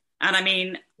 And I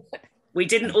mean, we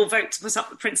didn't all vote to put up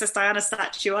the Princess Diana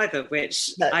statue either,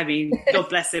 which, no. I mean, God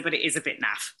bless her, but it is a bit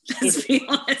naff, let's be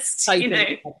honest. You know?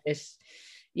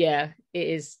 Yeah, it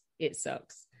is. It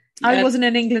sucks. I wasn't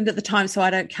in England at the time, so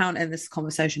I don't count in this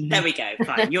conversation here. There we go,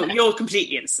 fine. You're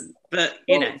completely innocent, but,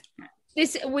 you know.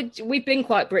 We've been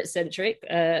quite Brit-centric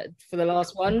for the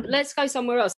last one. Let's go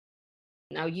somewhere else.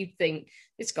 Now, you'd think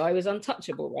this guy was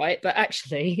untouchable, right? But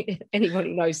actually, anyone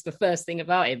who knows the first thing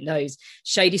about him knows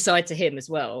shady side to him as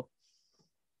well.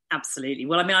 Absolutely.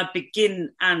 Well, I mean, I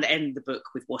begin and end the book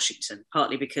with Washington,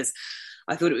 partly because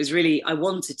I thought it was really, I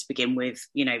wanted to begin with,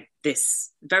 you know,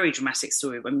 this very dramatic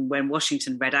story when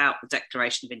Washington read out the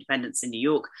Declaration of Independence in New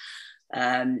York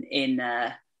in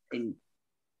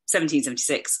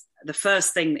 1776. The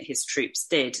first thing that his troops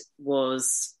did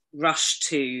was rush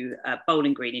to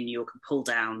Bowling Green in New York and pull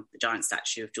down the giant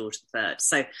statue of George III.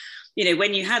 So, you know,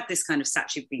 when you had this kind of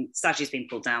statues being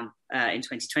pulled down in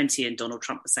 2020 and Donald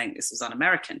Trump was saying this was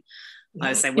un-American, I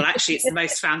was saying, well, actually, it's the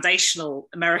most foundational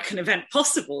American event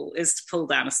possible is to pull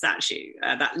down a statue.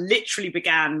 That literally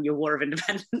began your War of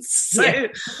Independence. So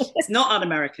it's not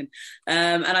un-American.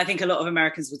 And I think a lot of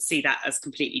Americans would see that as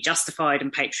completely justified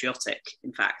and patriotic,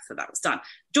 in fact, that was done.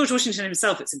 George Washington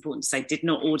himself, it's important to say, did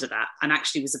not order that and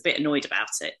actually was a bit annoyed about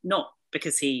it, not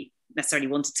because he necessarily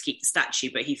wanted to keep the statue,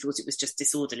 but he thought it was just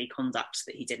disorderly conduct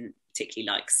that he didn't particularly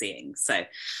like seeing. So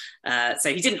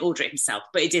he didn't order it himself,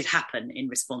 but it did happen in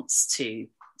response to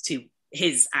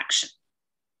his action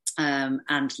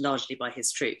and largely by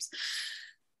his troops.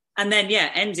 And then,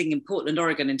 ending in Portland,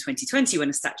 Oregon in 2020 when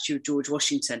a statue of George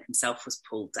Washington himself was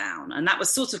pulled down. And that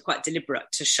was sort of quite deliberate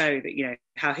to show that, you know,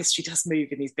 how history does move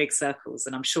in these big circles.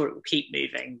 And I'm sure it will keep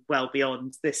moving well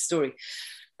beyond this story.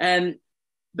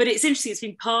 But it's interesting, it's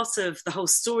been part of the whole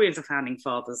story of the Founding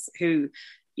Fathers who,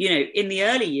 you know, in the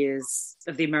early years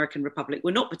of the American Republic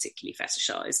were not particularly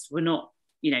fetishized, were not,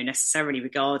 you know, necessarily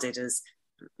regarded as,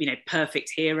 you know,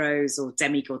 perfect heroes or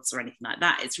demigods or anything like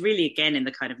that. It's really, again, in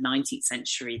the kind of 19th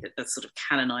century that the sort of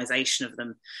canonization of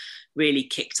them really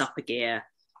kicked up a gear,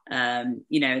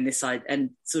 you know, in this side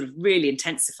and sort of really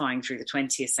intensifying through the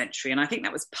 20th century. And I think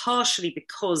that was partially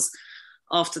because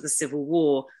after the Civil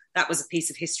War, that was a piece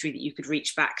of history that you could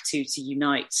reach back to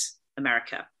unite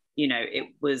America. You know, it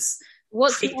was...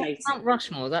 What's Mount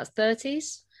Rushmore? That's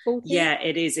 30s? 40s? Yeah,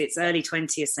 it is. It's early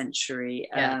 20th century.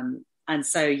 Yeah. And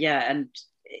so, and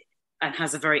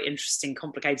has a very interesting,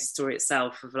 complicated story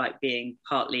itself of like being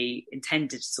partly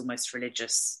intended as almost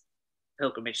religious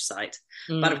pilgrimage site,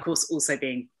 but of course also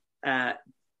being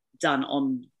done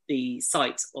on the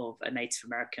site of a Native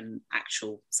American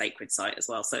actual sacred site as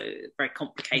well. So very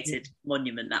complicated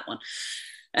monument, that one.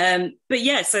 But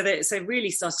so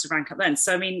really started to rank up then.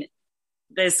 So, I mean,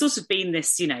 there's sort of been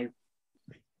this, you know,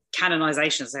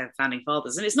 canonization of their Founding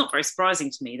Fathers. And it's not very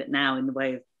surprising to me that now, in the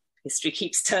way of history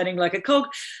keeps turning like a cog,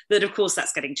 that of course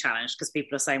that's getting challenged because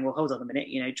people are saying, well, hold on a minute,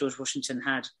 you know, George Washington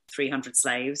had 300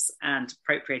 slaves and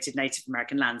appropriated Native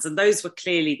American lands. And those were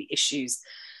clearly the issues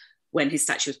when his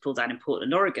statue was pulled down in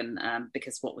Portland, Oregon,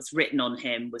 because what was written on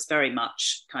him was very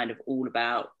much kind of all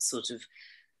about sort of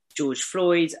George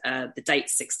Floyd. The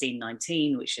date's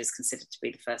 1619, which is considered to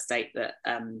be the first date that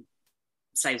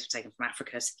slaves were taken from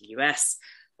Africa to the US,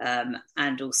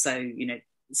 and also, you know,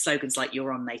 slogans like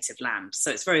 "You're on native land."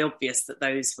 So it's very obvious that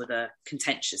those were the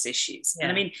contentious issues.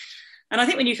 Yeah. And I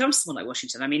think when you come to someone like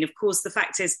Washington, I mean, of course, the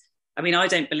fact is, I mean, I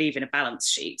don't believe in a balance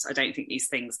sheet. I don't think these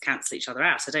things cancel each other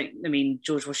out.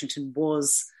 George Washington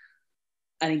was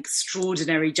an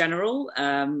extraordinary general,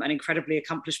 an incredibly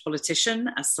accomplished politician,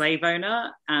 a slave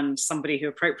owner, and somebody who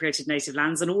appropriated native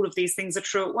lands. And all of these things are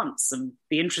true at once. And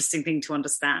the interesting thing to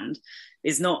understand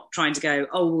is not trying to go,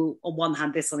 oh, on one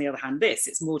hand this, on the other hand this.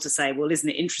 It's more to say, well, isn't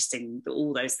it interesting that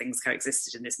all those things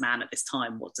coexisted in this man at this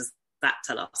time? What does that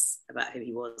tell us about who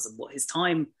he was and what his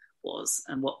time was,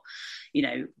 and what, you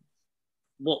know,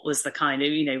 what was the kind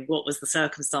of, you know, what was the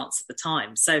circumstance at the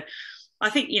time? So I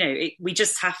think, you know, we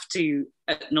just have to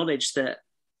acknowledge that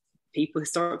people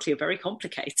historically are very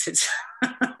complicated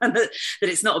and that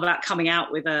it's not about coming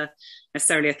out with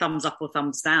necessarily a thumbs up or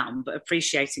thumbs down, but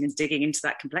appreciating and digging into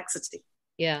that complexity.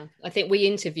 Yeah, I think we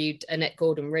interviewed Annette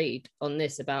Gordon-Reed on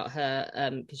this about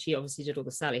her, because she obviously did all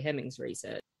the Sally Hemings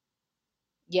research.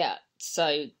 Yeah,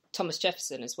 so Thomas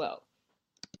Jefferson as well.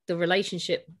 The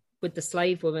relationship with the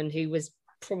slave woman who was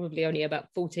probably only about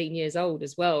 14 years old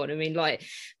as well. And I mean, like,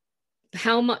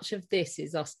 how much of this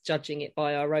is us judging it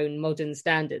by our own modern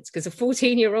standards? Because a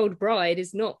 14-year-old bride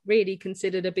is not really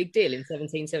considered a big deal in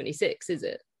 1776, is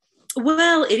it?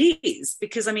 Well, it is,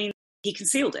 because, I mean, he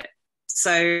concealed it.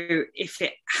 So if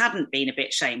it hadn't been a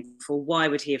bit shameful, why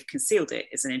would he have concealed it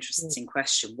is an interesting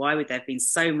question. Why would there have been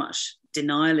so much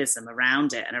denialism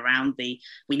around it and around we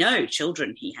know,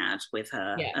 children he had with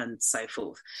her and so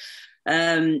forth?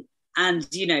 And,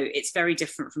 you know, it's very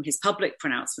different from his public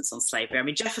pronouncements on slavery. I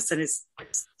mean, Jefferson is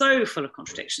so full of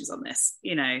contradictions on this,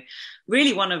 you know,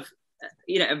 really one of,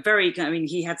 you know,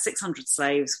 he had 600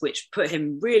 slaves, which put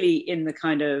him really in the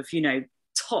kind of, you know,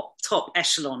 top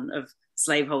echelon of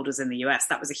slaveholders in the US.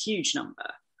 That was a huge number.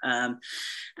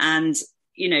 And,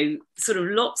 you know, sort of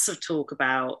lots of talk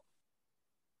about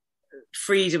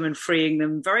freedom and freeing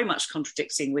them, very much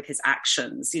contradicting with his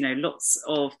actions, you know, lots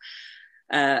of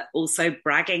also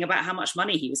bragging about how much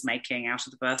money he was making out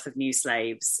of the birth of new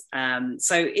slaves.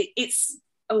 So it's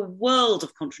a world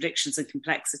of contradictions and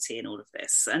complexity in all of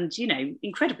this, and, you know,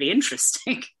 incredibly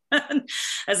interesting. As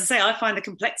I say, I find the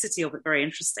complexity of it very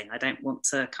interesting. I don't want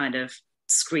to kind of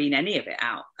screen any of it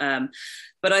out.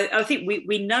 But I think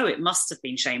we know it must have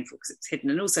been shameful because it's hidden,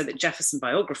 and also that Jefferson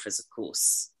biographers, of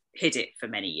course, hid it for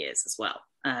many years as well.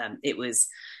 It was,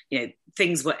 you know,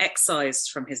 things were excised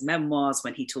from his memoirs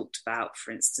when he talked about,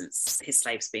 for instance, his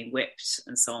slaves being whipped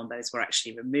and so on. Those were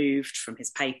actually removed from his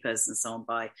papers and so on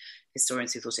by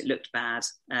historians who thought it looked bad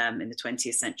in the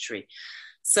 20th century.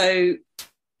 So,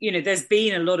 you know, there's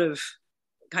been a lot of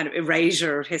kind of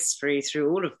erasure of history through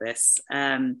all of this.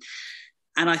 And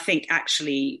I think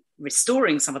actually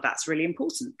restoring some of that's really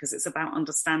important because it's about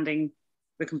understanding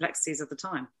the complexities of the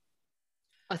time.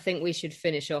 I think we should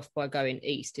finish off by going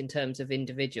east in terms of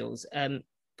individuals,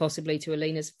 possibly to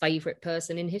Alina's favourite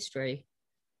person in history.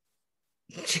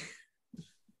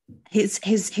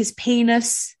 His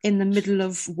penis in the middle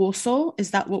of Warsaw,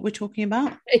 is that what we're talking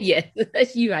about? Yeah,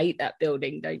 you hate that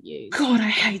building, don't you? God, I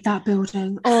hate that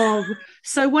building. Oh,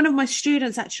 so one of my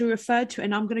students actually referred to it,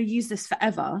 and I'm going to use this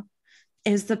forever,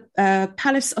 is the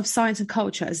Palace of Science and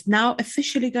Culture is now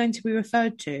officially going to be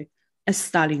referred to as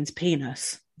Stalin's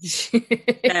penis.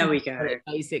 There we go. It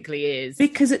basically is.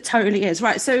 Because it totally is.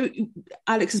 Right, so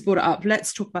Alex has brought it up.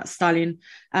 Let's talk about Stalin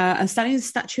and Stalin's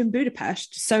statue in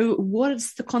Budapest. So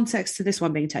what's the context to this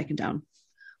one being taken down?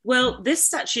 Well, this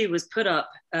statue was put up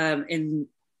in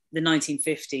the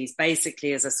 1950s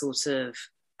basically as a sort of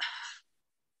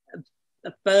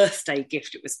a birthday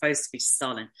gift. It was supposed to be to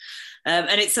Stalin.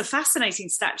 And it's a fascinating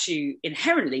statue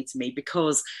inherently to me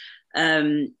because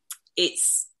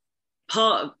it's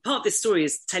part of this story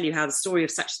is to tell you how the story of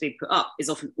statues being put up is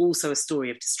often also a story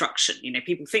of destruction. You know,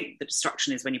 people think that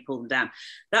destruction is when you pull them down.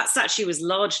 That statue was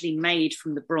largely made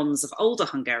from the bronze of older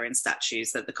Hungarian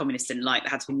statues that the communists didn't like, that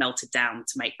had to be melted down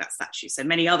to make that statue. So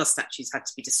many other statues had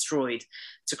to be destroyed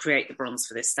to create the bronze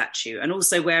for this statue. And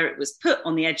also where it was put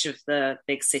on the edge of the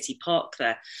big city park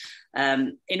there,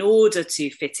 in order to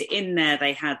fit it in there,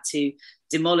 they had to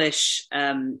demolish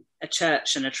a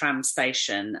church and a tram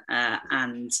station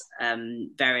and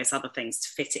various other things to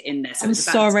fit it in there. So I'm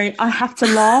sorry, I have to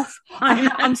laugh.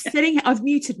 I'm sitting here, I've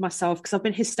muted myself because I've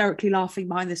been hysterically laughing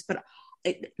behind this, but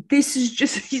this is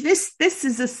just this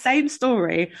is the same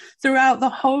story throughout the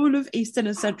whole of Eastern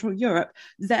and Central Europe,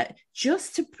 that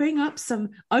just to bring up some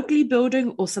ugly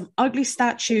building or some ugly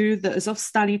statue that is of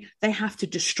Stalin, they have to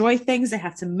destroy things, they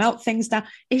have to melt things down.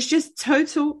 It's just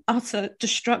total utter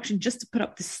destruction just to put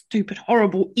up this stupid,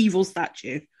 horrible, evil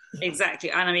statue. Exactly.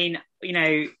 And I mean, you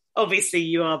know, obviously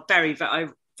you are I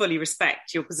fully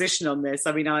respect your position on this.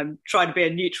 I mean, I'm trying to be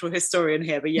a neutral historian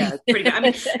here, but yeah, pretty bad. I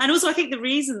mean, and also I think the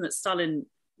reason that Stalin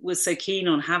was so keen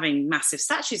on having massive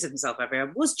statues of himself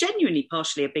everywhere was genuinely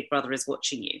partially a big brother is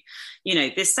watching you. You know,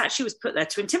 this statue was put there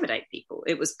to intimidate people.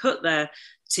 It was put there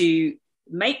to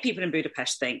make people in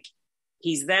Budapest think,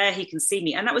 he's there, he can see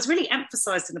me. And that was really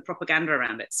emphasized in the propaganda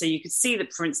around it. So you could see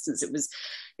that, for instance,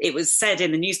 it was said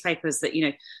in the newspapers that, you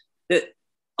know, that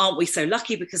aren't we so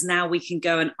lucky because now we can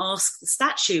go and ask the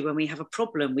statue when we have a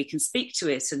problem, we can speak to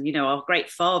it, and, you know, our great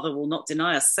father will not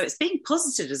deny us. So it's being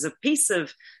posited as a piece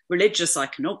of religious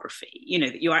iconography, you know,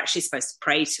 that you're actually supposed to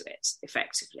pray to it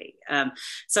effectively.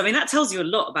 So, I mean, that tells you a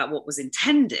lot about what was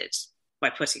intended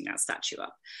by putting that statue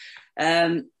up.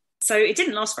 So it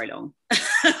didn't last very long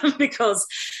because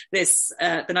the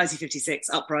 1956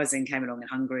 uprising came along in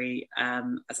Hungary.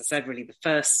 As I said, really the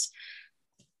first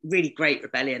really great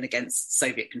rebellion against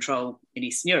Soviet control in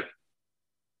Eastern Europe.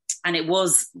 And it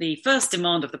was the first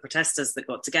demand of the protesters that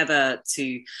got together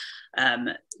to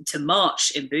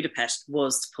march in Budapest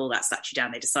was to pull that statue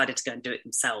down. They decided to go and do it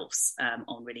themselves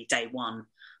on really day one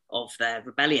of their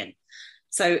rebellion.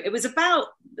 So it was about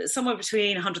somewhere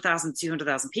between 100,000 and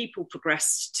 200,000 people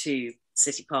progressed to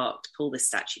City Park to pull this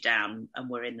statue down, and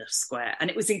were in the square. And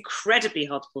it was incredibly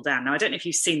hard to pull down. Now, I don't know if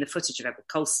you've seen the footage of Edward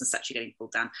Colston's statue getting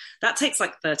pulled down. That takes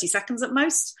like 30 seconds at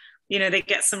most. You know, they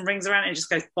get some rings around it and it just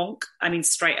goes bonk. I mean,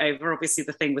 straight over. Obviously,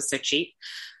 the thing was so cheap.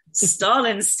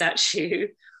 Stalin's statue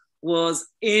was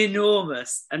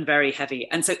enormous and very heavy.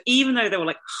 And so even though there were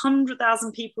like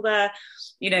 100,000 people there,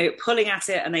 you know, pulling at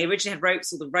it, and they originally had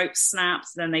ropes, all the ropes snapped,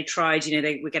 then they tried, you know,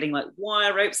 they were getting like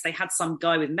wire ropes. They had some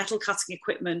guy with metal cutting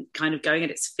equipment kind of going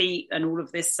at its feet and all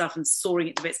of this stuff and sawing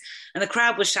it to bits. And the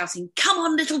crowd was shouting, "Come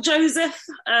on, little Joseph,"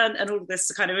 and all of this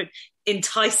to kind of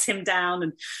entice him down.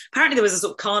 And apparently there was a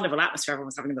sort of carnival atmosphere. Everyone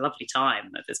was having a lovely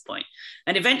time at this point.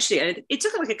 And eventually it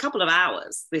took like a couple of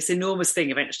hours. This enormous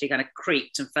thing eventually kind of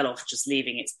creaked and fell off, just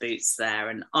leaving its boots there.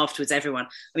 And afterwards, everyone,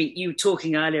 I mean, you were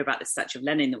talking earlier about the statue of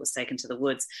Lenin that was taken to the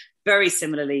woods. Very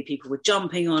similarly, people were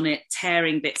jumping on it,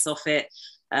 tearing bits off it.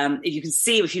 You can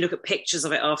see, if you look at pictures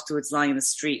of it afterwards lying in the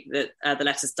street, that the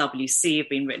letters WC have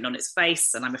been written on its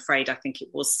face, and I'm afraid I think it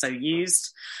was so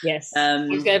used. Yes,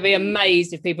 he's going to be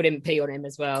amazed if people didn't pee on him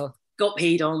as well. Got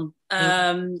peed on.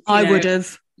 I would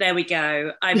have. There we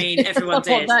go. I mean, everyone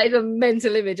did. That is a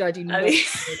mental image I do not.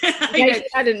 I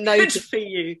hadn't noticed for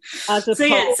you. As a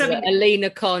part, Alina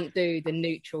can't do the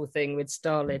neutral thing with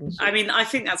Stalin. I mean, I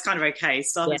think that's kind of okay.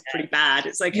 Stalin's pretty bad.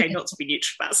 It's okay not to be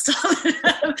neutral about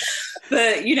Stalin.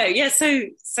 But, you know, yeah, so,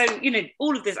 you know,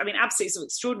 all of this, I mean, absolutely sort of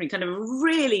extraordinary, kind of a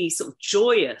really sort of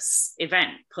joyous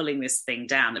event, pulling this thing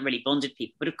down that really bonded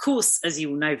people. But of course, as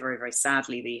you all know, very, very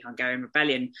sadly, the Hungarian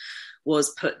rebellion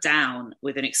was put down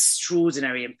with an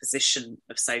extraordinary imposition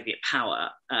of Soviet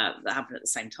power that happened at the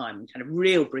same time, kind of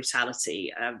real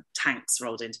brutality. Tanks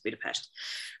rolled into Budapest,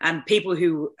 and people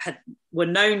who were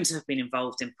known to have been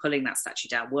involved in pulling that statue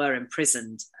down were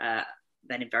imprisoned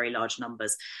then in very large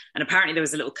numbers. And apparently there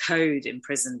was a little code in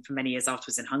prison for many years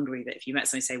afterwards in Hungary that if you met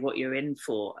somebody, say, "What you're in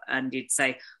for?" and you'd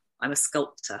say, "I'm a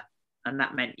sculptor." And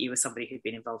that meant you were somebody who'd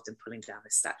been involved in pulling down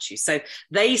this statue. So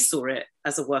they saw it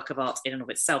as a work of art in and of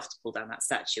itself to pull down that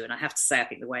statue. And I have to say, I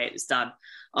think the way it was done,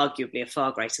 arguably a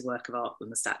far greater work of art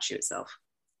than the statue itself.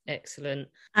 Excellent.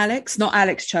 Alex, not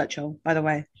Alex Churchill, by the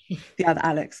way. The other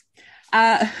Alex.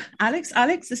 Alex,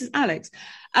 this is Alex.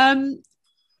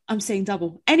 I'm seeing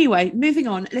double. Anyway, moving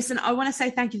on. Listen, I want to say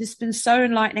thank you. This has been so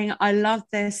enlightening. I love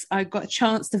this. I got a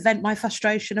chance to vent my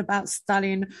frustration about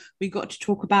Stalin. We got to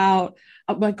talk about,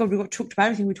 oh my God, we got talked about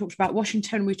everything. We talked about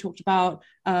Washington. We talked about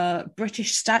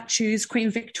British statues, Queen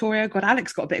Victoria. God,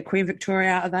 Alex got a bit of Queen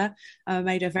Victoria out of there.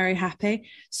 Made her very happy.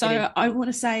 So I want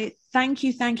to say thank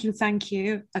you.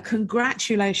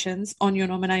 Congratulations on your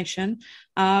nomination.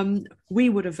 We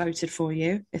would have voted for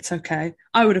you. It's okay.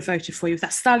 I would have voted for you. If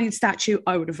that Stalin statue,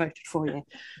 I would have voted for you.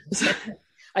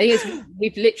 I think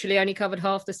we've literally only covered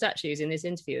half the statues in this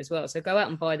interview as well. So go out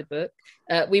and buy the book.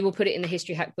 We will put it in the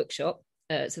History Hack bookshop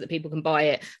so that people can buy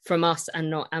it from us and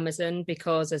not Amazon,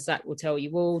 because as Zach will tell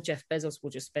you all, Jeff Bezos will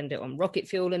just spend it on rocket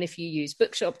fuel. And if you use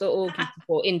bookshop.org, you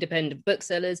support independent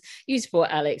booksellers, you support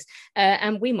Alex,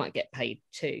 and we might get paid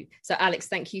too. So Alex,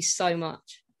 thank you so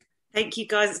much. Thank you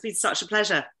guys. It's been such a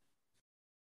pleasure.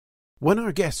 When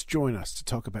our guests join us to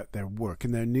talk about their work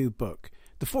and their new book,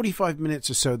 the 45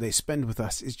 minutes or so they spend with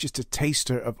us is just a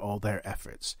taster of all their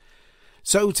efforts.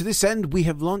 So to this end, we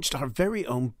have launched our very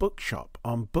own bookshop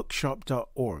on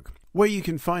bookshop.org, where you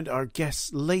can find our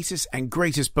guests' latest and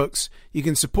greatest books. You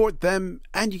can support them,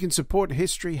 and you can support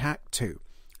History Hack too.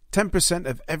 10%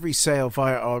 of every sale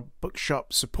via our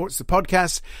bookshop supports the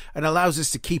podcast and allows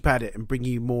us to keep at it and bring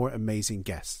you more amazing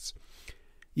guests.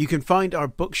 You can find our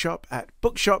bookshop at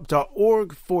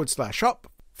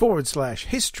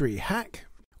bookshop.org/shop/history hack,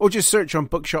 or just search on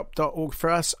bookshop.org for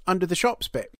us under the shops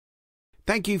bit.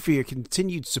 Thank you for your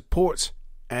continued support,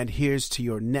 and here's to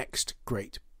your next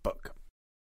great book.